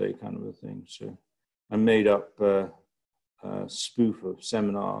Fool's Day kind of a thing. So I made up a spoof of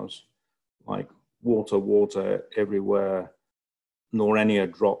seminars like water, water everywhere, nor any a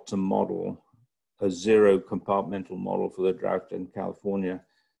drop to model, a zero compartmental model for the drought in California.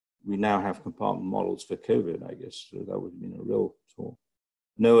 We now have compartment models for COVID, I guess, so that would have been a real talk.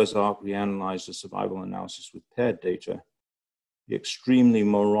 Noah's Ark reanalyzed the survival analysis with paired data, the extremely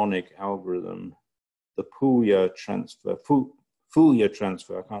moronic algorithm, the Fourier transfer,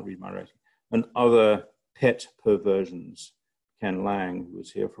 I can't read my writing, and other pet perversions. Ken Lang, who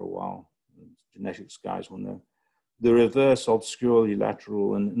was here for a while, genetics guys will know. The reverse obscurely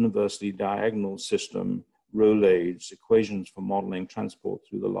lateral and inversely diagonal system, Rolaids, equations for modeling transport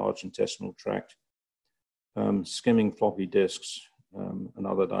through the large intestinal tract, skimming floppy disks, and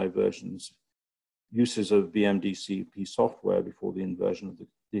other diversions, uses of BMDCP software before the invention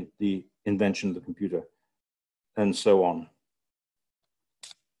of the computer, and so on.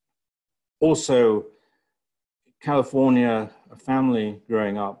 Also, California, a family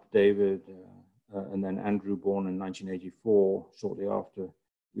growing up, David, and then Andrew, born in 1984, shortly after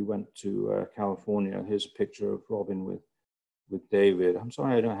we went to California. Here's a picture of Robin with David. I'm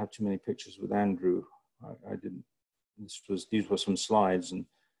sorry I don't have too many pictures with Andrew. I didn't. These were some slides, and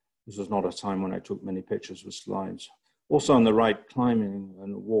this was not a time when I took many pictures with slides. Also on the right, climbing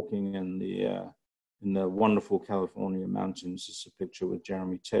and walking in the wonderful California mountains. This is a picture with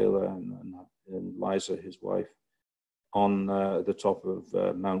Jeremy Taylor and Liza, his wife, on the top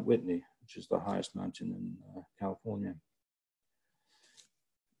of Mount Whitney, which is the highest mountain in California.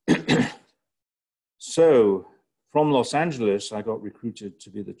 So from Los Angeles, I got recruited to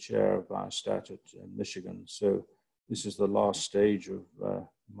be the chair of Biostat at Michigan. So this is the last stage of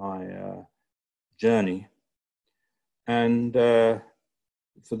my journey. And for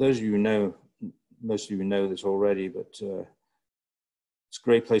those of you who know, most of you know this already, but it's a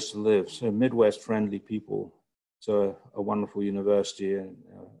great place to live. So Midwest friendly people. So a wonderful university and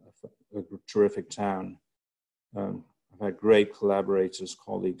a terrific town. I've had great collaborators,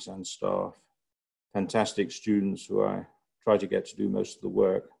 colleagues, and staff. Fantastic students who I tried to get to do most of the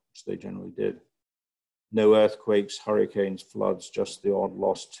work, which they generally did. No earthquakes, hurricanes, floods, just the odd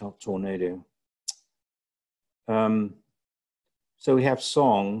lost tornado. So we have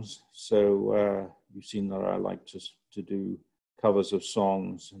songs. So you've seen that I like to do covers of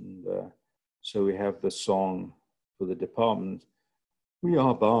songs. And so we have the song for the department. We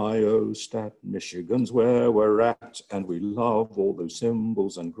are Biostat, Michigan's where we're at, and we love all those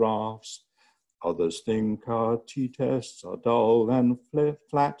symbols and graphs. Others think our t-tests are dull and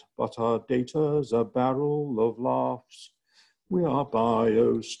flat, but our data's a barrel of laughs. We are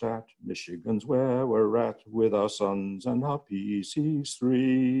Biostat, Michigan's where we're at, with our sons and our PCs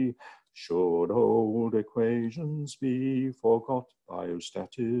 3. Should old equations be forgot,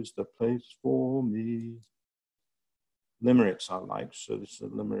 Biostat is the place for me. Limericks I like, so this is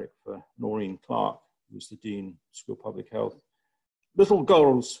a limerick for Noreen Clark, who's the Dean of School of Public Health. Little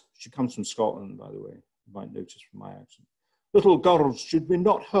girls, she comes from Scotland, by the way, you might notice from my accent. Little girls should be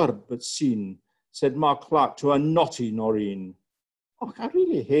not heard but seen, said Ma Clark to a naughty Noreen. Oh, I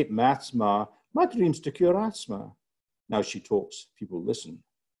really hate maths, Ma. My dream's to cure asthma. Now she talks, people listen.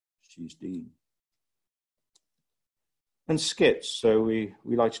 She's Dean. And skits, so we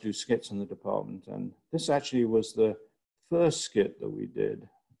like to do skits in the department, and this actually was the first skit that we did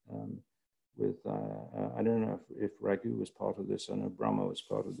with, I don't know if Raghu was part of this, I know Brahma was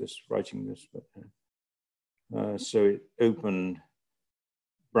part of this, writing this, but so it opened,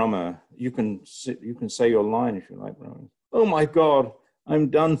 Brahma, you can say your line if you like, Brahma. Oh my God, I'm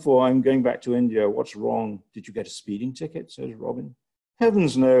done for, I'm going back to India, what's wrong? Did you get a speeding ticket, says Robin.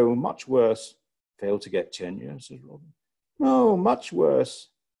 Heavens no, much worse. Failed to get tenure, says Robin. No, much worse.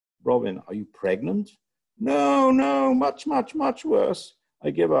 Robin, are you pregnant? No, much, much, much worse.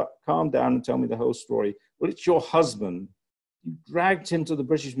 I give up. Calm down and tell me the whole story. Well, it's your husband. You dragged him to the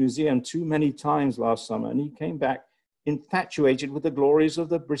British Museum too many times last summer, and he came back infatuated with the glories of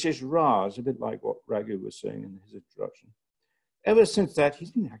the British Raj, a bit like what Raghu was saying in his introduction. Ever since that,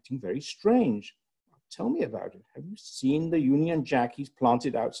 he's been acting very strange. Tell me about it. Have you seen the Union Jack he's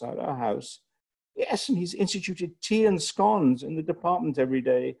planted outside our house? Yes, and he's instituted tea and scones in the department every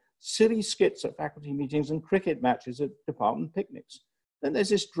day, silly skits at faculty meetings and cricket matches at department picnics. Then there's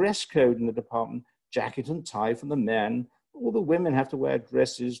this dress code in the department, jacket and tie for the men. All the women have to wear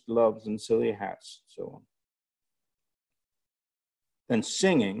dresses, gloves, and silly hats, so on. Then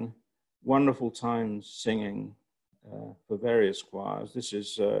singing, wonderful times singing for various choirs. This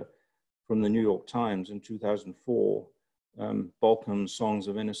is from the New York Times in 2004, Balkan's Songs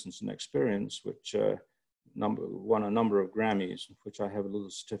of Innocence and Experience, which won a number of Grammys, which I have a little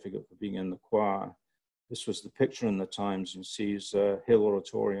certificate for being in the choir. This was the picture in the Times. You see Hill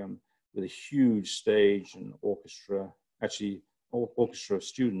Auditorium with a huge stage and orchestra, actually orchestra of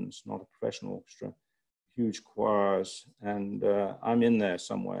students, not a professional orchestra, huge choirs, and I'm in there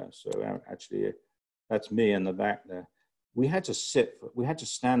somewhere. So actually, that's me in the back there. We had to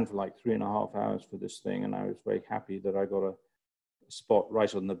stand for like 3.5 hours for this thing, and I was very happy that I got a spot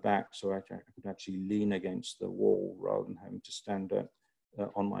right on the back so I could actually lean against the wall rather than having to stand up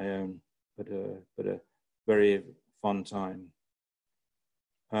on my own, but a very fun time.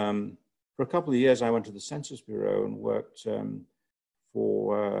 for a couple of years, I went to the Census Bureau and worked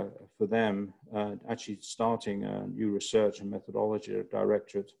for them, actually starting a new research and methodology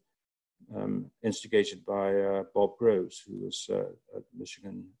directorate instigated by Bob Groves, who was at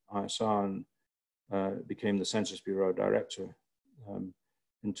Michigan ISR and became the Census Bureau director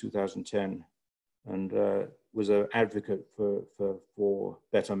in 2010, and was an advocate for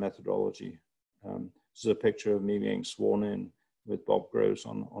better methodology. This is a picture of me being sworn in with Bob Groves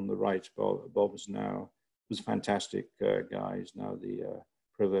on the right. Bob is now, was a fantastic guy. He's now the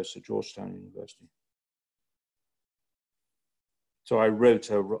provost at Georgetown University. So I wrote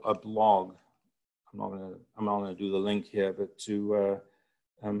a blog. I'm not gonna do the link here, but to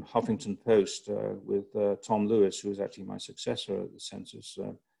Huffington Post with Tom Lewis, who was actually my successor at the census,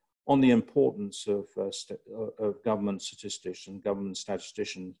 on the importance of government statistics and government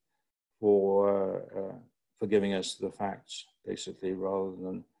statisticians for giving us the facts, basically, rather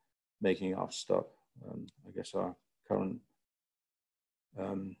than making up stuff. I guess our current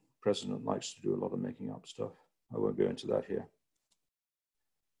president likes to do a lot of making up stuff. I won't go into that here.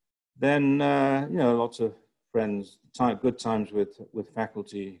 Then, you know, lots of friends, good times with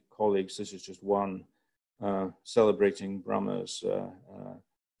faculty, colleagues. This is just one, celebrating Brahma's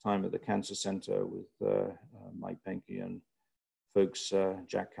time at the Cancer Center with Mike Benke and folks,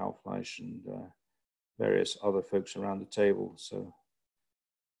 Jack Kalfleisch and various other folks around the table. So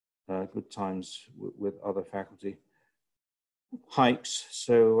good times with other faculty. Hikes,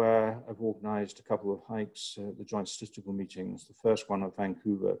 so I've organized a couple of hikes, the joint statistical meetings. The first one at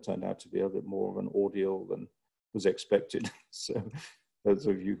Vancouver turned out to be a bit more of an ordeal than was expected. So those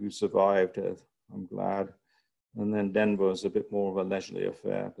of you who survived, I'm glad. And then Denver was a bit more of a leisurely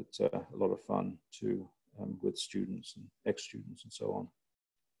affair, but a lot of fun too, with students and ex-students and so on.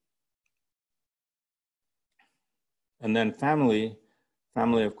 And then family,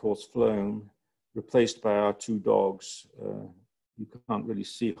 of course, flown, replaced by our two dogs. You can't really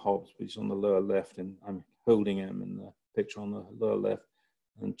see Hobbs, but he's on the lower left, and I'm holding him in the picture on the lower left.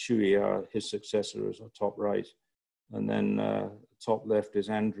 And Chewy, his successor, is on top right. And then top left is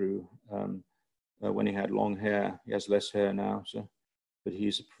Andrew. When he had long hair, he has less hair now, so, but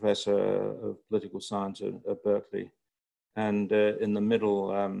he's a professor of political science at Berkeley. And in the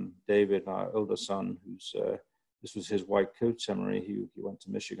middle, David, our older son, who's this was his white coat ceremony. He went to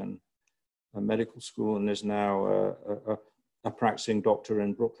Michigan medical school and is now a practicing doctor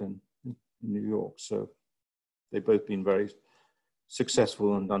in Brooklyn, in New York. So they've both been very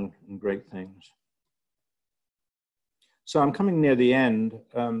successful and done great things. So I'm coming near the end.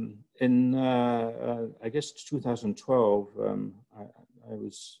 In, I guess, 2012, I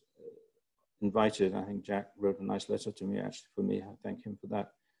was invited, I think Jack wrote a nice letter to me, actually, for me, I thank him for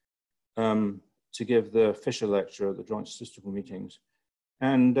that, to give the Fisher lecture at the Joint Statistical Meetings.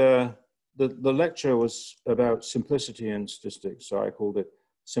 And the lecture was about simplicity in statistics, so I called it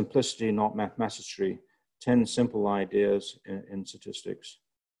Simplicity, Not Mathematics, 10 Simple Ideas in Statistics.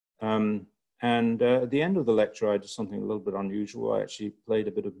 And at the end of the lecture, I did something a little bit unusual. I actually played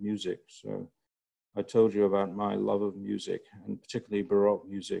a bit of music. So I told you about my love of music, and particularly Baroque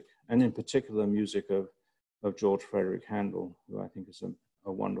music, and in particular music of George Frederick Handel, who I think is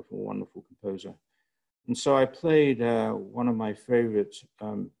a wonderful, wonderful composer. And so I played one of my favorite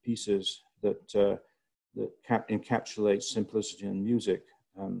pieces that encapsulates simplicity in music.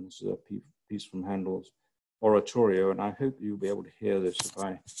 This is a piece from Handel's Oratorio, and I hope you'll be able to hear this if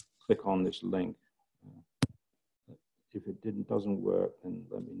I click on this link. If it doesn't work, then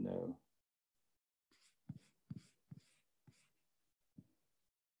let me know.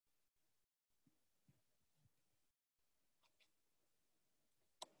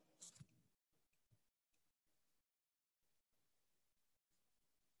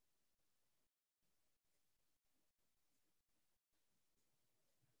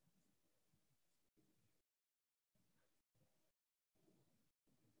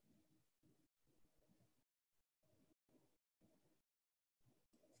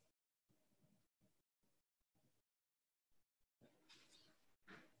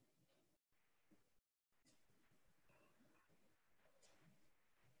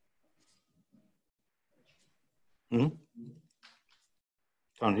 Mm-hmm.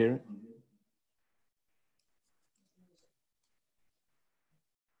 Can't hear it?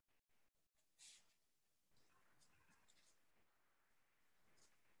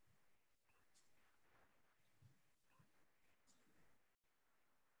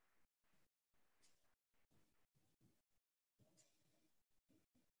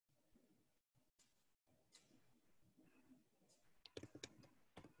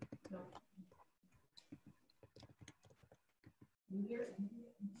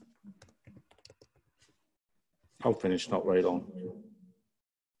 I'll finish, not very long.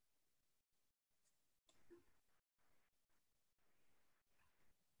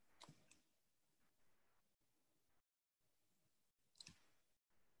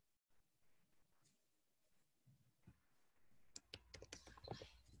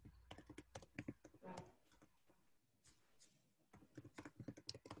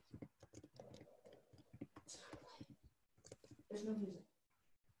 There's no music.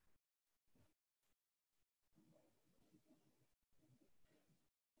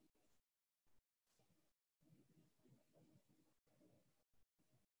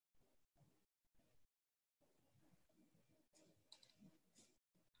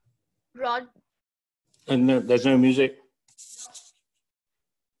 Rod? And there's no music?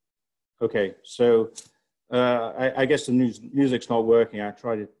 Okay, so I guess the music's not working. I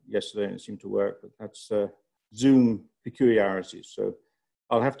tried it yesterday and it seemed to work, but that's Zoom peculiarities. So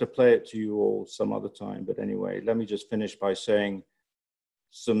I'll have to play it to you all some other time. But anyway, let me just finish by saying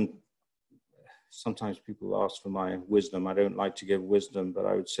sometimes people ask for my wisdom. I don't like to give wisdom, but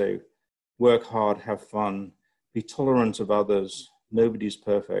I would say work hard, have fun, be tolerant of others. Nobody's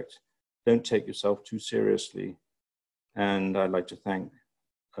perfect. Don't take yourself too seriously. And I'd like to thank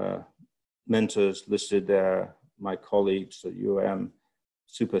mentors listed there, my colleagues at UM,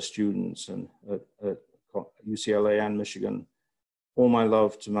 super students and at UCLA and Michigan. All my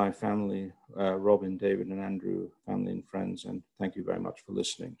love to my family, Robin, David, and Andrew, family and friends, and thank you very much for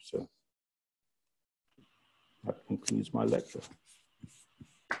listening. So that concludes my lecture.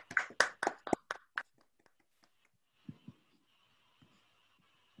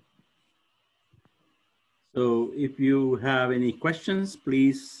 So if you have any questions,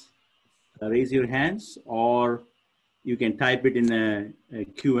 please raise your hands, or you can type it in a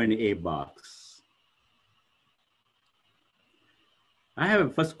Q&A box. I have a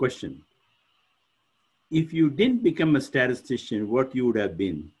first question. If you didn't become a statistician, what you would have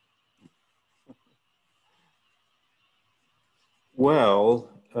been? Well,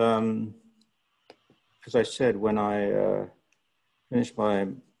 as I said, when I finished my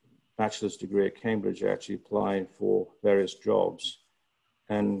bachelor's degree at Cambridge, I actually applied for various jobs,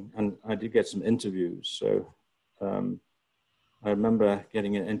 and I did get some interviews. So I remember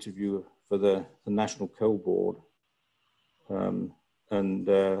getting an interview for the National Coal Board, and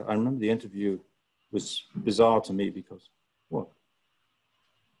I remember the interview was bizarre to me because, what?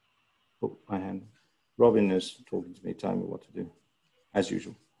 Oh, my hand. Robin is talking to me, telling me what to do, as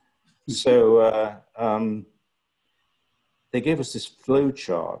usual. So they gave us this flow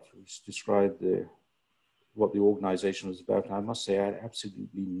chart which described what the organization was about. And I must say, I had absolutely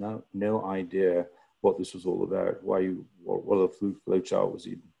no idea what this was all about, what a flow chart was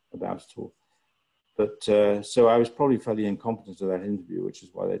even about at all. But so I was probably fairly incompetent to that interview, which is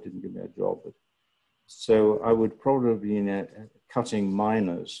why they didn't give me a job. But so I would probably have been cutting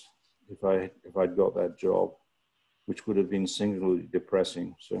miners if I'd got that job, which would have been singularly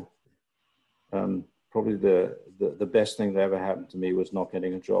depressing. So probably the best thing that ever happened to me was not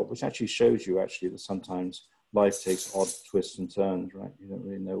getting a job, which actually shows you that sometimes life takes odd twists and turns, right? You don't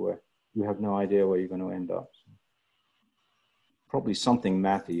really know you have no idea where you're going to end up. So probably something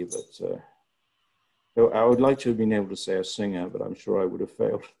mathy, but I would like to have been able to say a singer, but I'm sure I would have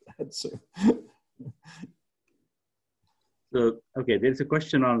failed at that. So. So, okay, there's a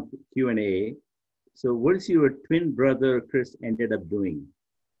question on Q&A. So what is your twin brother, Chris, ended up doing?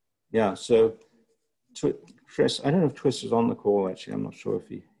 Yeah, so Chris, I don't know if Chris is on the call, actually. I'm not sure if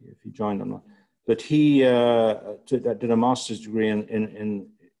he joined or not. But he did a master's degree in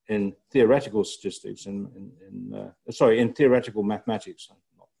theoretical statistics, in theoretical mathematics,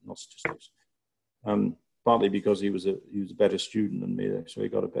 not statistics. Partly because he was a better student than me, so he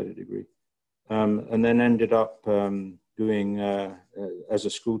got a better degree. And then ended up doing as a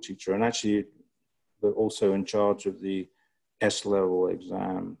school teacher, and actually also in charge of the S-level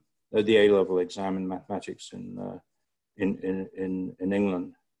exam, the A-level exam in mathematics in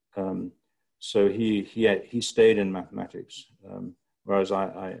England. So he stayed in mathematics, whereas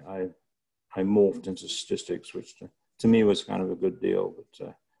I morphed into statistics, which to me was kind of a good deal,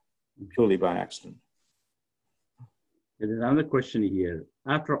 but purely by accident. There's another question here.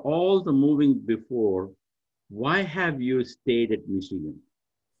 After all the moving before, why have you stayed at Michigan?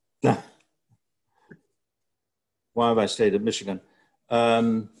 Why have I stayed at Michigan?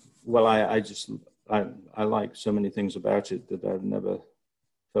 Well, I like so many things about it that I've never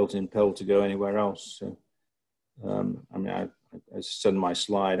felt impelled to go anywhere else. So, I mean, as I said in my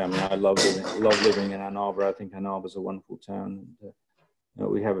slide, I mean, I love living in Ann Arbor. I think Ann Arbor is a wonderful town. And,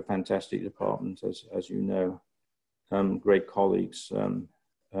 we have a fantastic department, as you know, great colleagues, and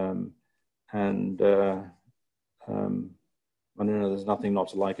I don't know, there's nothing not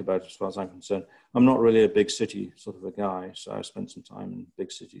to like about it as far as I'm concerned. I'm not really a big city sort of a guy, so I've spent some time in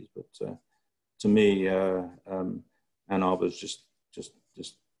big cities, but to me, Ann Arbor's just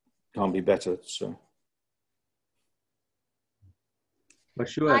can't be better. So for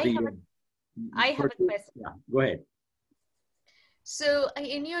sure, I have a question. Yeah, go ahead. So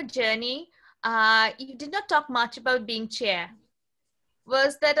in your journey, you did not talk much about being chair.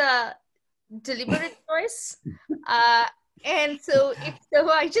 Was that a deliberate choice? And so if so,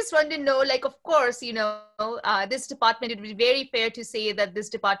 I just want to know, like, of course, you know, this department, it would be very fair to say that this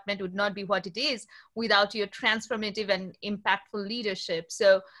department would not be what it is without your transformative and impactful leadership.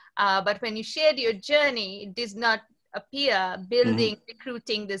 So, but when you shared your journey, it does not appear building,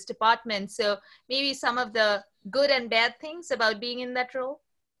 recruiting this department. So maybe some of the good and bad things about being in that role?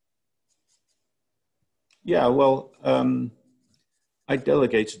 Yeah, well, I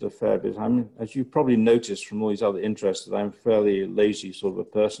delegated a fair bit. As you probably noticed from all these other interests, that I'm a fairly lazy sort of a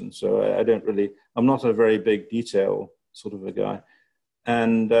person. So I don't really, I'm not a very big detail sort of a guy.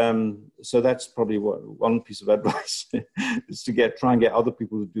 And so that's probably one piece of advice is to try and get other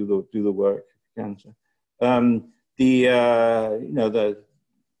people to do the work if you can. So,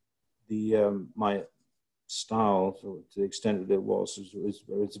 my style, to the extent that it was,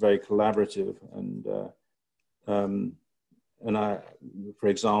 it's very collaborative and I, for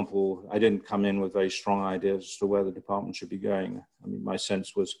example, I didn't come in with very strong ideas as to where the department should be going. I mean, my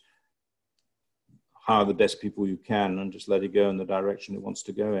sense was hire the best people you can and just let it go in the direction it wants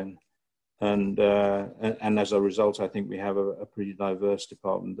to go in. And as a result, I think we have a pretty diverse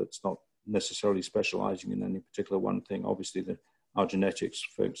department that's not necessarily specializing in any particular one thing. Obviously, our genetics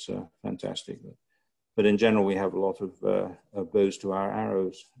folks are fantastic. But in general, we have a lot of bows to our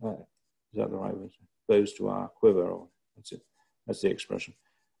arrows. Is that the right word? Bows to our quiver, or that's it. That's the expression.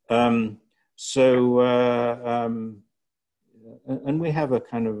 And we have a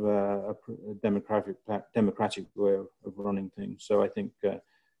kind of a democratic way of running things. So I think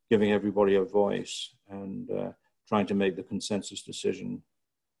giving everybody a voice and trying to make the consensus decision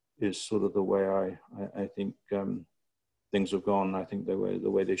is sort of the way I think things have gone. I think the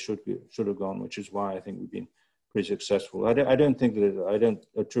way they should have gone, which is why I think we've been pretty successful. I don't think that I don't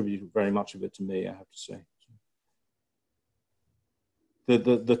attribute very much of it to me, I have to say.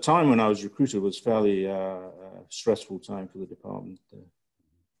 The time when I was recruited was fairly stressful time for the department. The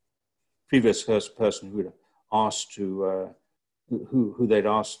previous person who had asked to, who they'd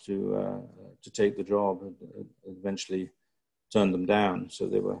asked to take the job had eventually turned them down. So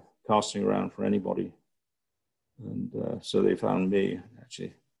they were casting around for anybody. And so they found me,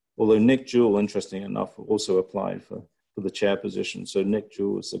 actually. Although Nick Jewell, interesting enough, also applied for the chair position. So Nick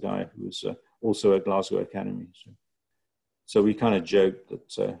Jewell was the guy who was also at Glasgow Academy. So we kind of joked that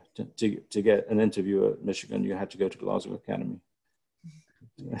to get an interview at Michigan, you had to go to Glasgow Academy.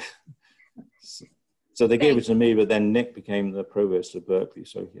 So they gave it to me, but then Nick became the provost of Berkeley,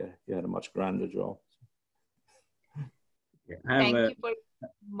 so he had a much grander job. Thank you for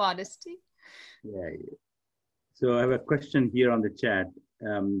modesty. Yeah. So I have a question here on the chat.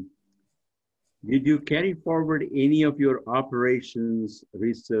 Did you carry forward any of your operations,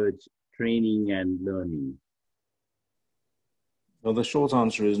 research, training, and learning? Well, the short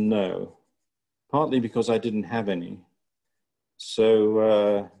answer is no, partly because I didn't have any.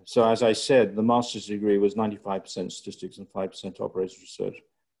 So as I said, the master's degree was 95% statistics and 5% operations research.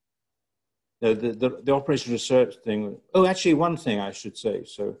 The operations research thing, actually one thing I should say.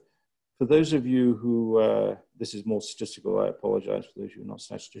 So for those of you who, this is more statistical, I apologize for those who are not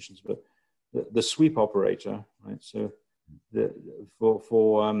statisticians, but the sweep operator, right? So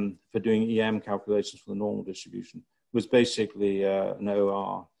for doing EM calculations for the normal distribution was basically an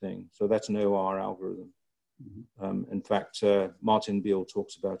OR thing. So that's an OR algorithm. Mm-hmm. In fact, Martin Beal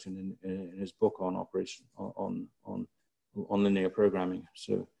talks about it in his book on operation on linear programming.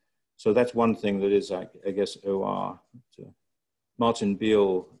 So that's one thing that is, I guess, OR. Martin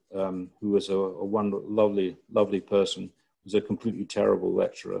Beal, who was a lovely person, was a completely terrible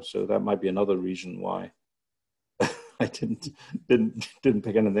lecturer. So that might be another reason why I didn't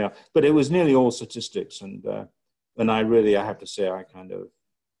pick anything up. But it was nearly all statistics, and I have to say,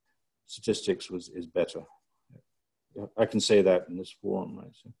 statistics is better. I can say that in this forum,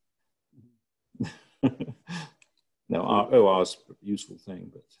 right? So. No, OR is a useful thing,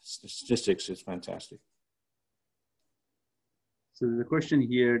 but statistics is fantastic. So there's a question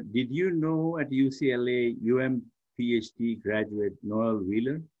here. Did you know at UCLA, PhD graduate Noel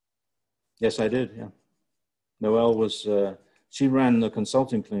Wheeler? Yes, I did, yeah. Noel was, she ran the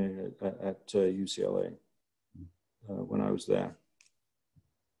consulting clinic at UCLA when I was there.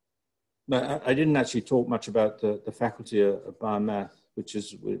 But I didn't actually talk much about the faculty of biomath, which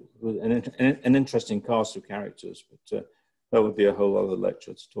is an interesting cast of characters, but that would be a whole other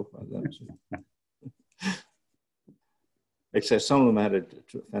lecture to talk about them. So. Except some of them had a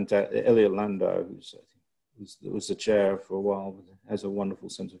fantastic, Elliot Landau, who's, I think, was the chair for a while, but has a wonderful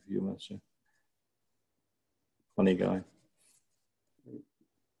sense of humor. So. Funny guy.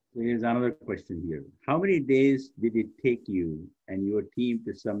 So here's another question here. How many days did it take you and your team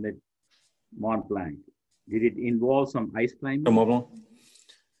to summit Mont Blanc? Did it involve some ice climbing? Mont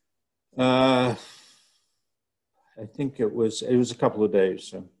Blanc? I think it was a couple of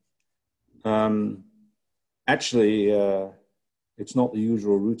days. So. Actually, it's not the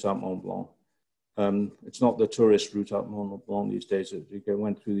usual route up Mont Blanc. It's not the tourist route up Mont Blanc these days. You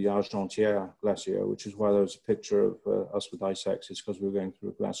went through the Argentière Glacier, which is why there was a picture of us with ice axes, because we were going through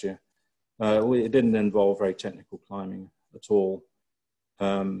a glacier. It didn't involve very technical climbing at all.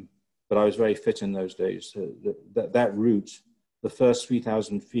 But I was very fit in those days. That route, the first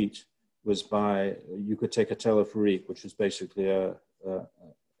 3,000 feet was by, you could take a teleferique, which is basically a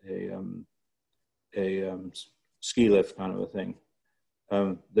ski lift kind of a thing.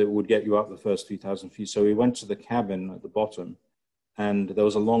 That would get you up the first 3,000 feet. So we went to the cabin at the bottom, and there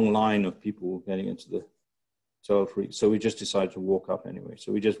was a long line of people getting into the teleferique. So we just decided to walk up anyway.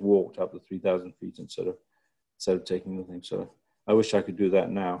 So we just walked up the 3,000 feet instead of taking the thing. So I wish I could do that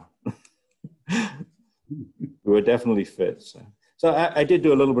now. We were definitely fit. So I did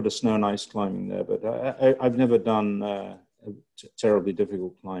do a little bit of snow and ice climbing there, but I've never done terribly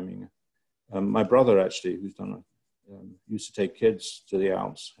difficult climbing. My brother actually, who's done used to take kids to the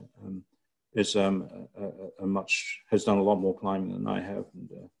Alps, has done a lot more climbing than I have,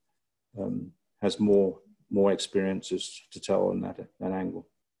 and has more experiences to tell on that angle.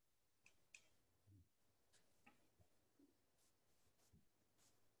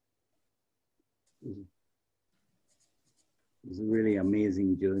 It's a really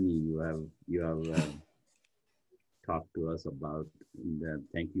amazing journey you have talked to us about, and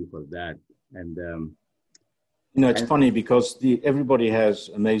thank you for that. And it's funny because everybody has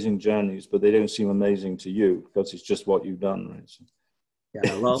amazing journeys, but they don't seem amazing to you because it's just what you've done, right? So,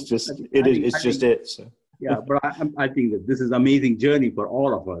 yeah, well, it's just it. So. Yeah, but I think that this is an amazing journey for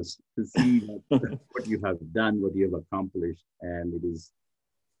all of us to see what you have done, what you have accomplished, and it is.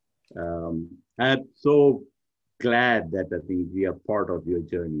 I'm so glad that I think we are part of your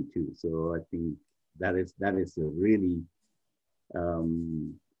journey too. So I think that is a really.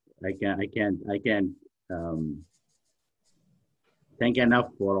 I can't thank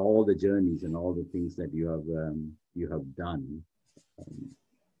enough for all the journeys and all the things that you have done.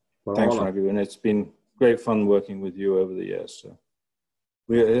 Thanks, Raghu, and it's been great fun working with you over the years. So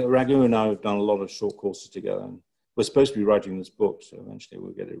Raghu and I have done a lot of short courses together, and we're supposed to be writing this book, so eventually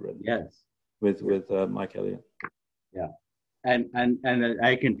we'll get it written. Yes, with Mike Elliott. Yeah, and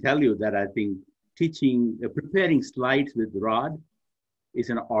I can tell you that I think preparing slides with Rod is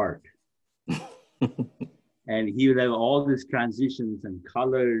an art. And he would have all these transitions and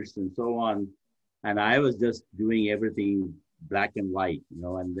colors and so on. And I was just doing everything black and white,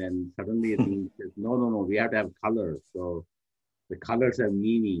 and then suddenly I think says, no, we have to have color. So the colors have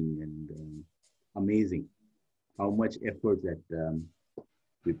meaning, and amazing how much effort that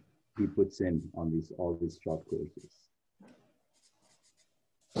he puts in on all these short courses.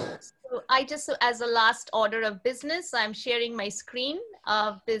 So as a last order of business, I'm sharing my screen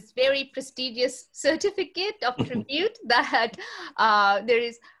of this very prestigious certificate of tribute that there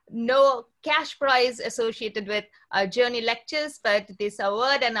is no cash prize associated with Journey Lectures, but this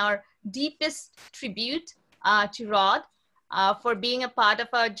award and our deepest tribute to Rod for being a part of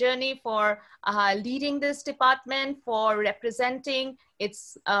our journey, for leading this department, for representing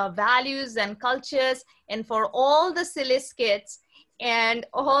its values and cultures, and for all the silly skits and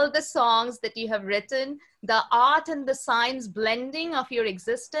all the songs that you have written. The art and the science blending of your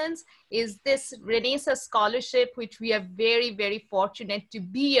existence is this Renaissance scholarship, which we are very, very fortunate to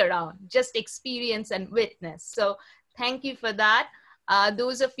be around, just experience and witness. So thank you for that.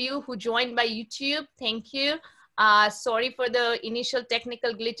 Those of you who joined by YouTube, thank you. Sorry for the initial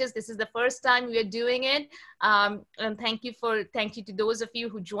technical glitches. This is the first time we are doing it. And thank you to those of you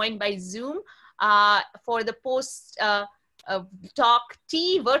who joined by Zoom. For the post talk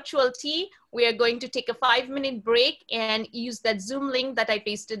virtual tea, we are going to take a 5-minute break and use that Zoom link that I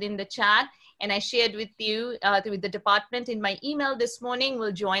pasted in the chat and I shared with you, with the department in my email this morning.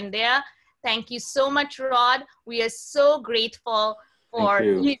 We'll join there. Thank you so much, Rod. We are so grateful for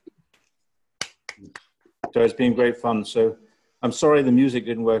you. So it's been great fun. So I'm sorry the music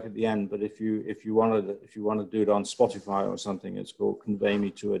didn't work at the end, but if you want to do it on Spotify or something, it's called "Convey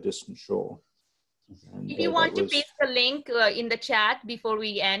Me to a Distant Shore." And, if you want to paste the link in the chat before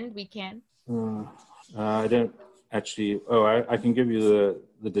we end, we can. I don't actually. Oh, I can give you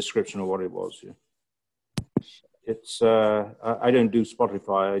the description of what it was. Yeah. It's I don't do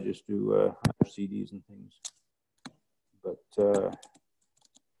Spotify. I just do CDs and things. But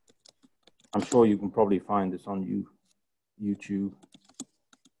I'm sure you can probably find this on YouTube.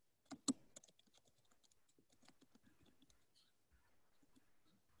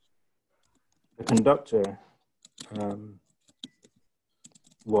 The conductor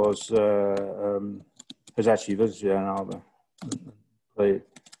has actually visited Ann Arbor and played.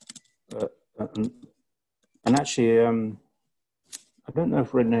 And actually, I don't know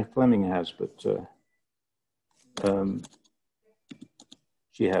if Renee Fleming has, but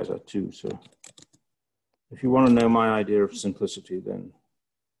she has that too. So if you want to know my idea of simplicity, then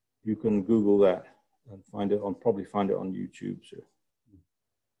you can Google that and find it on, probably find it on YouTube. So.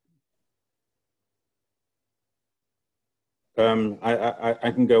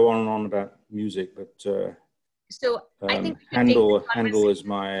 I can go on and on about music, but so I think Handel is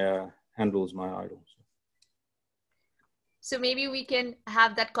my idol. So maybe we can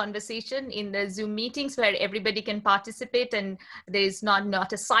have that conversation in the Zoom meetings where everybody can participate and there's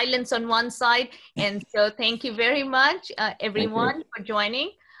not a silence on one side. And so thank you very much, everyone, for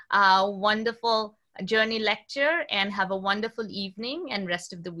joining. Wonderful journey lecture, and have a wonderful evening and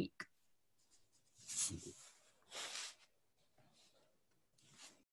rest of the week.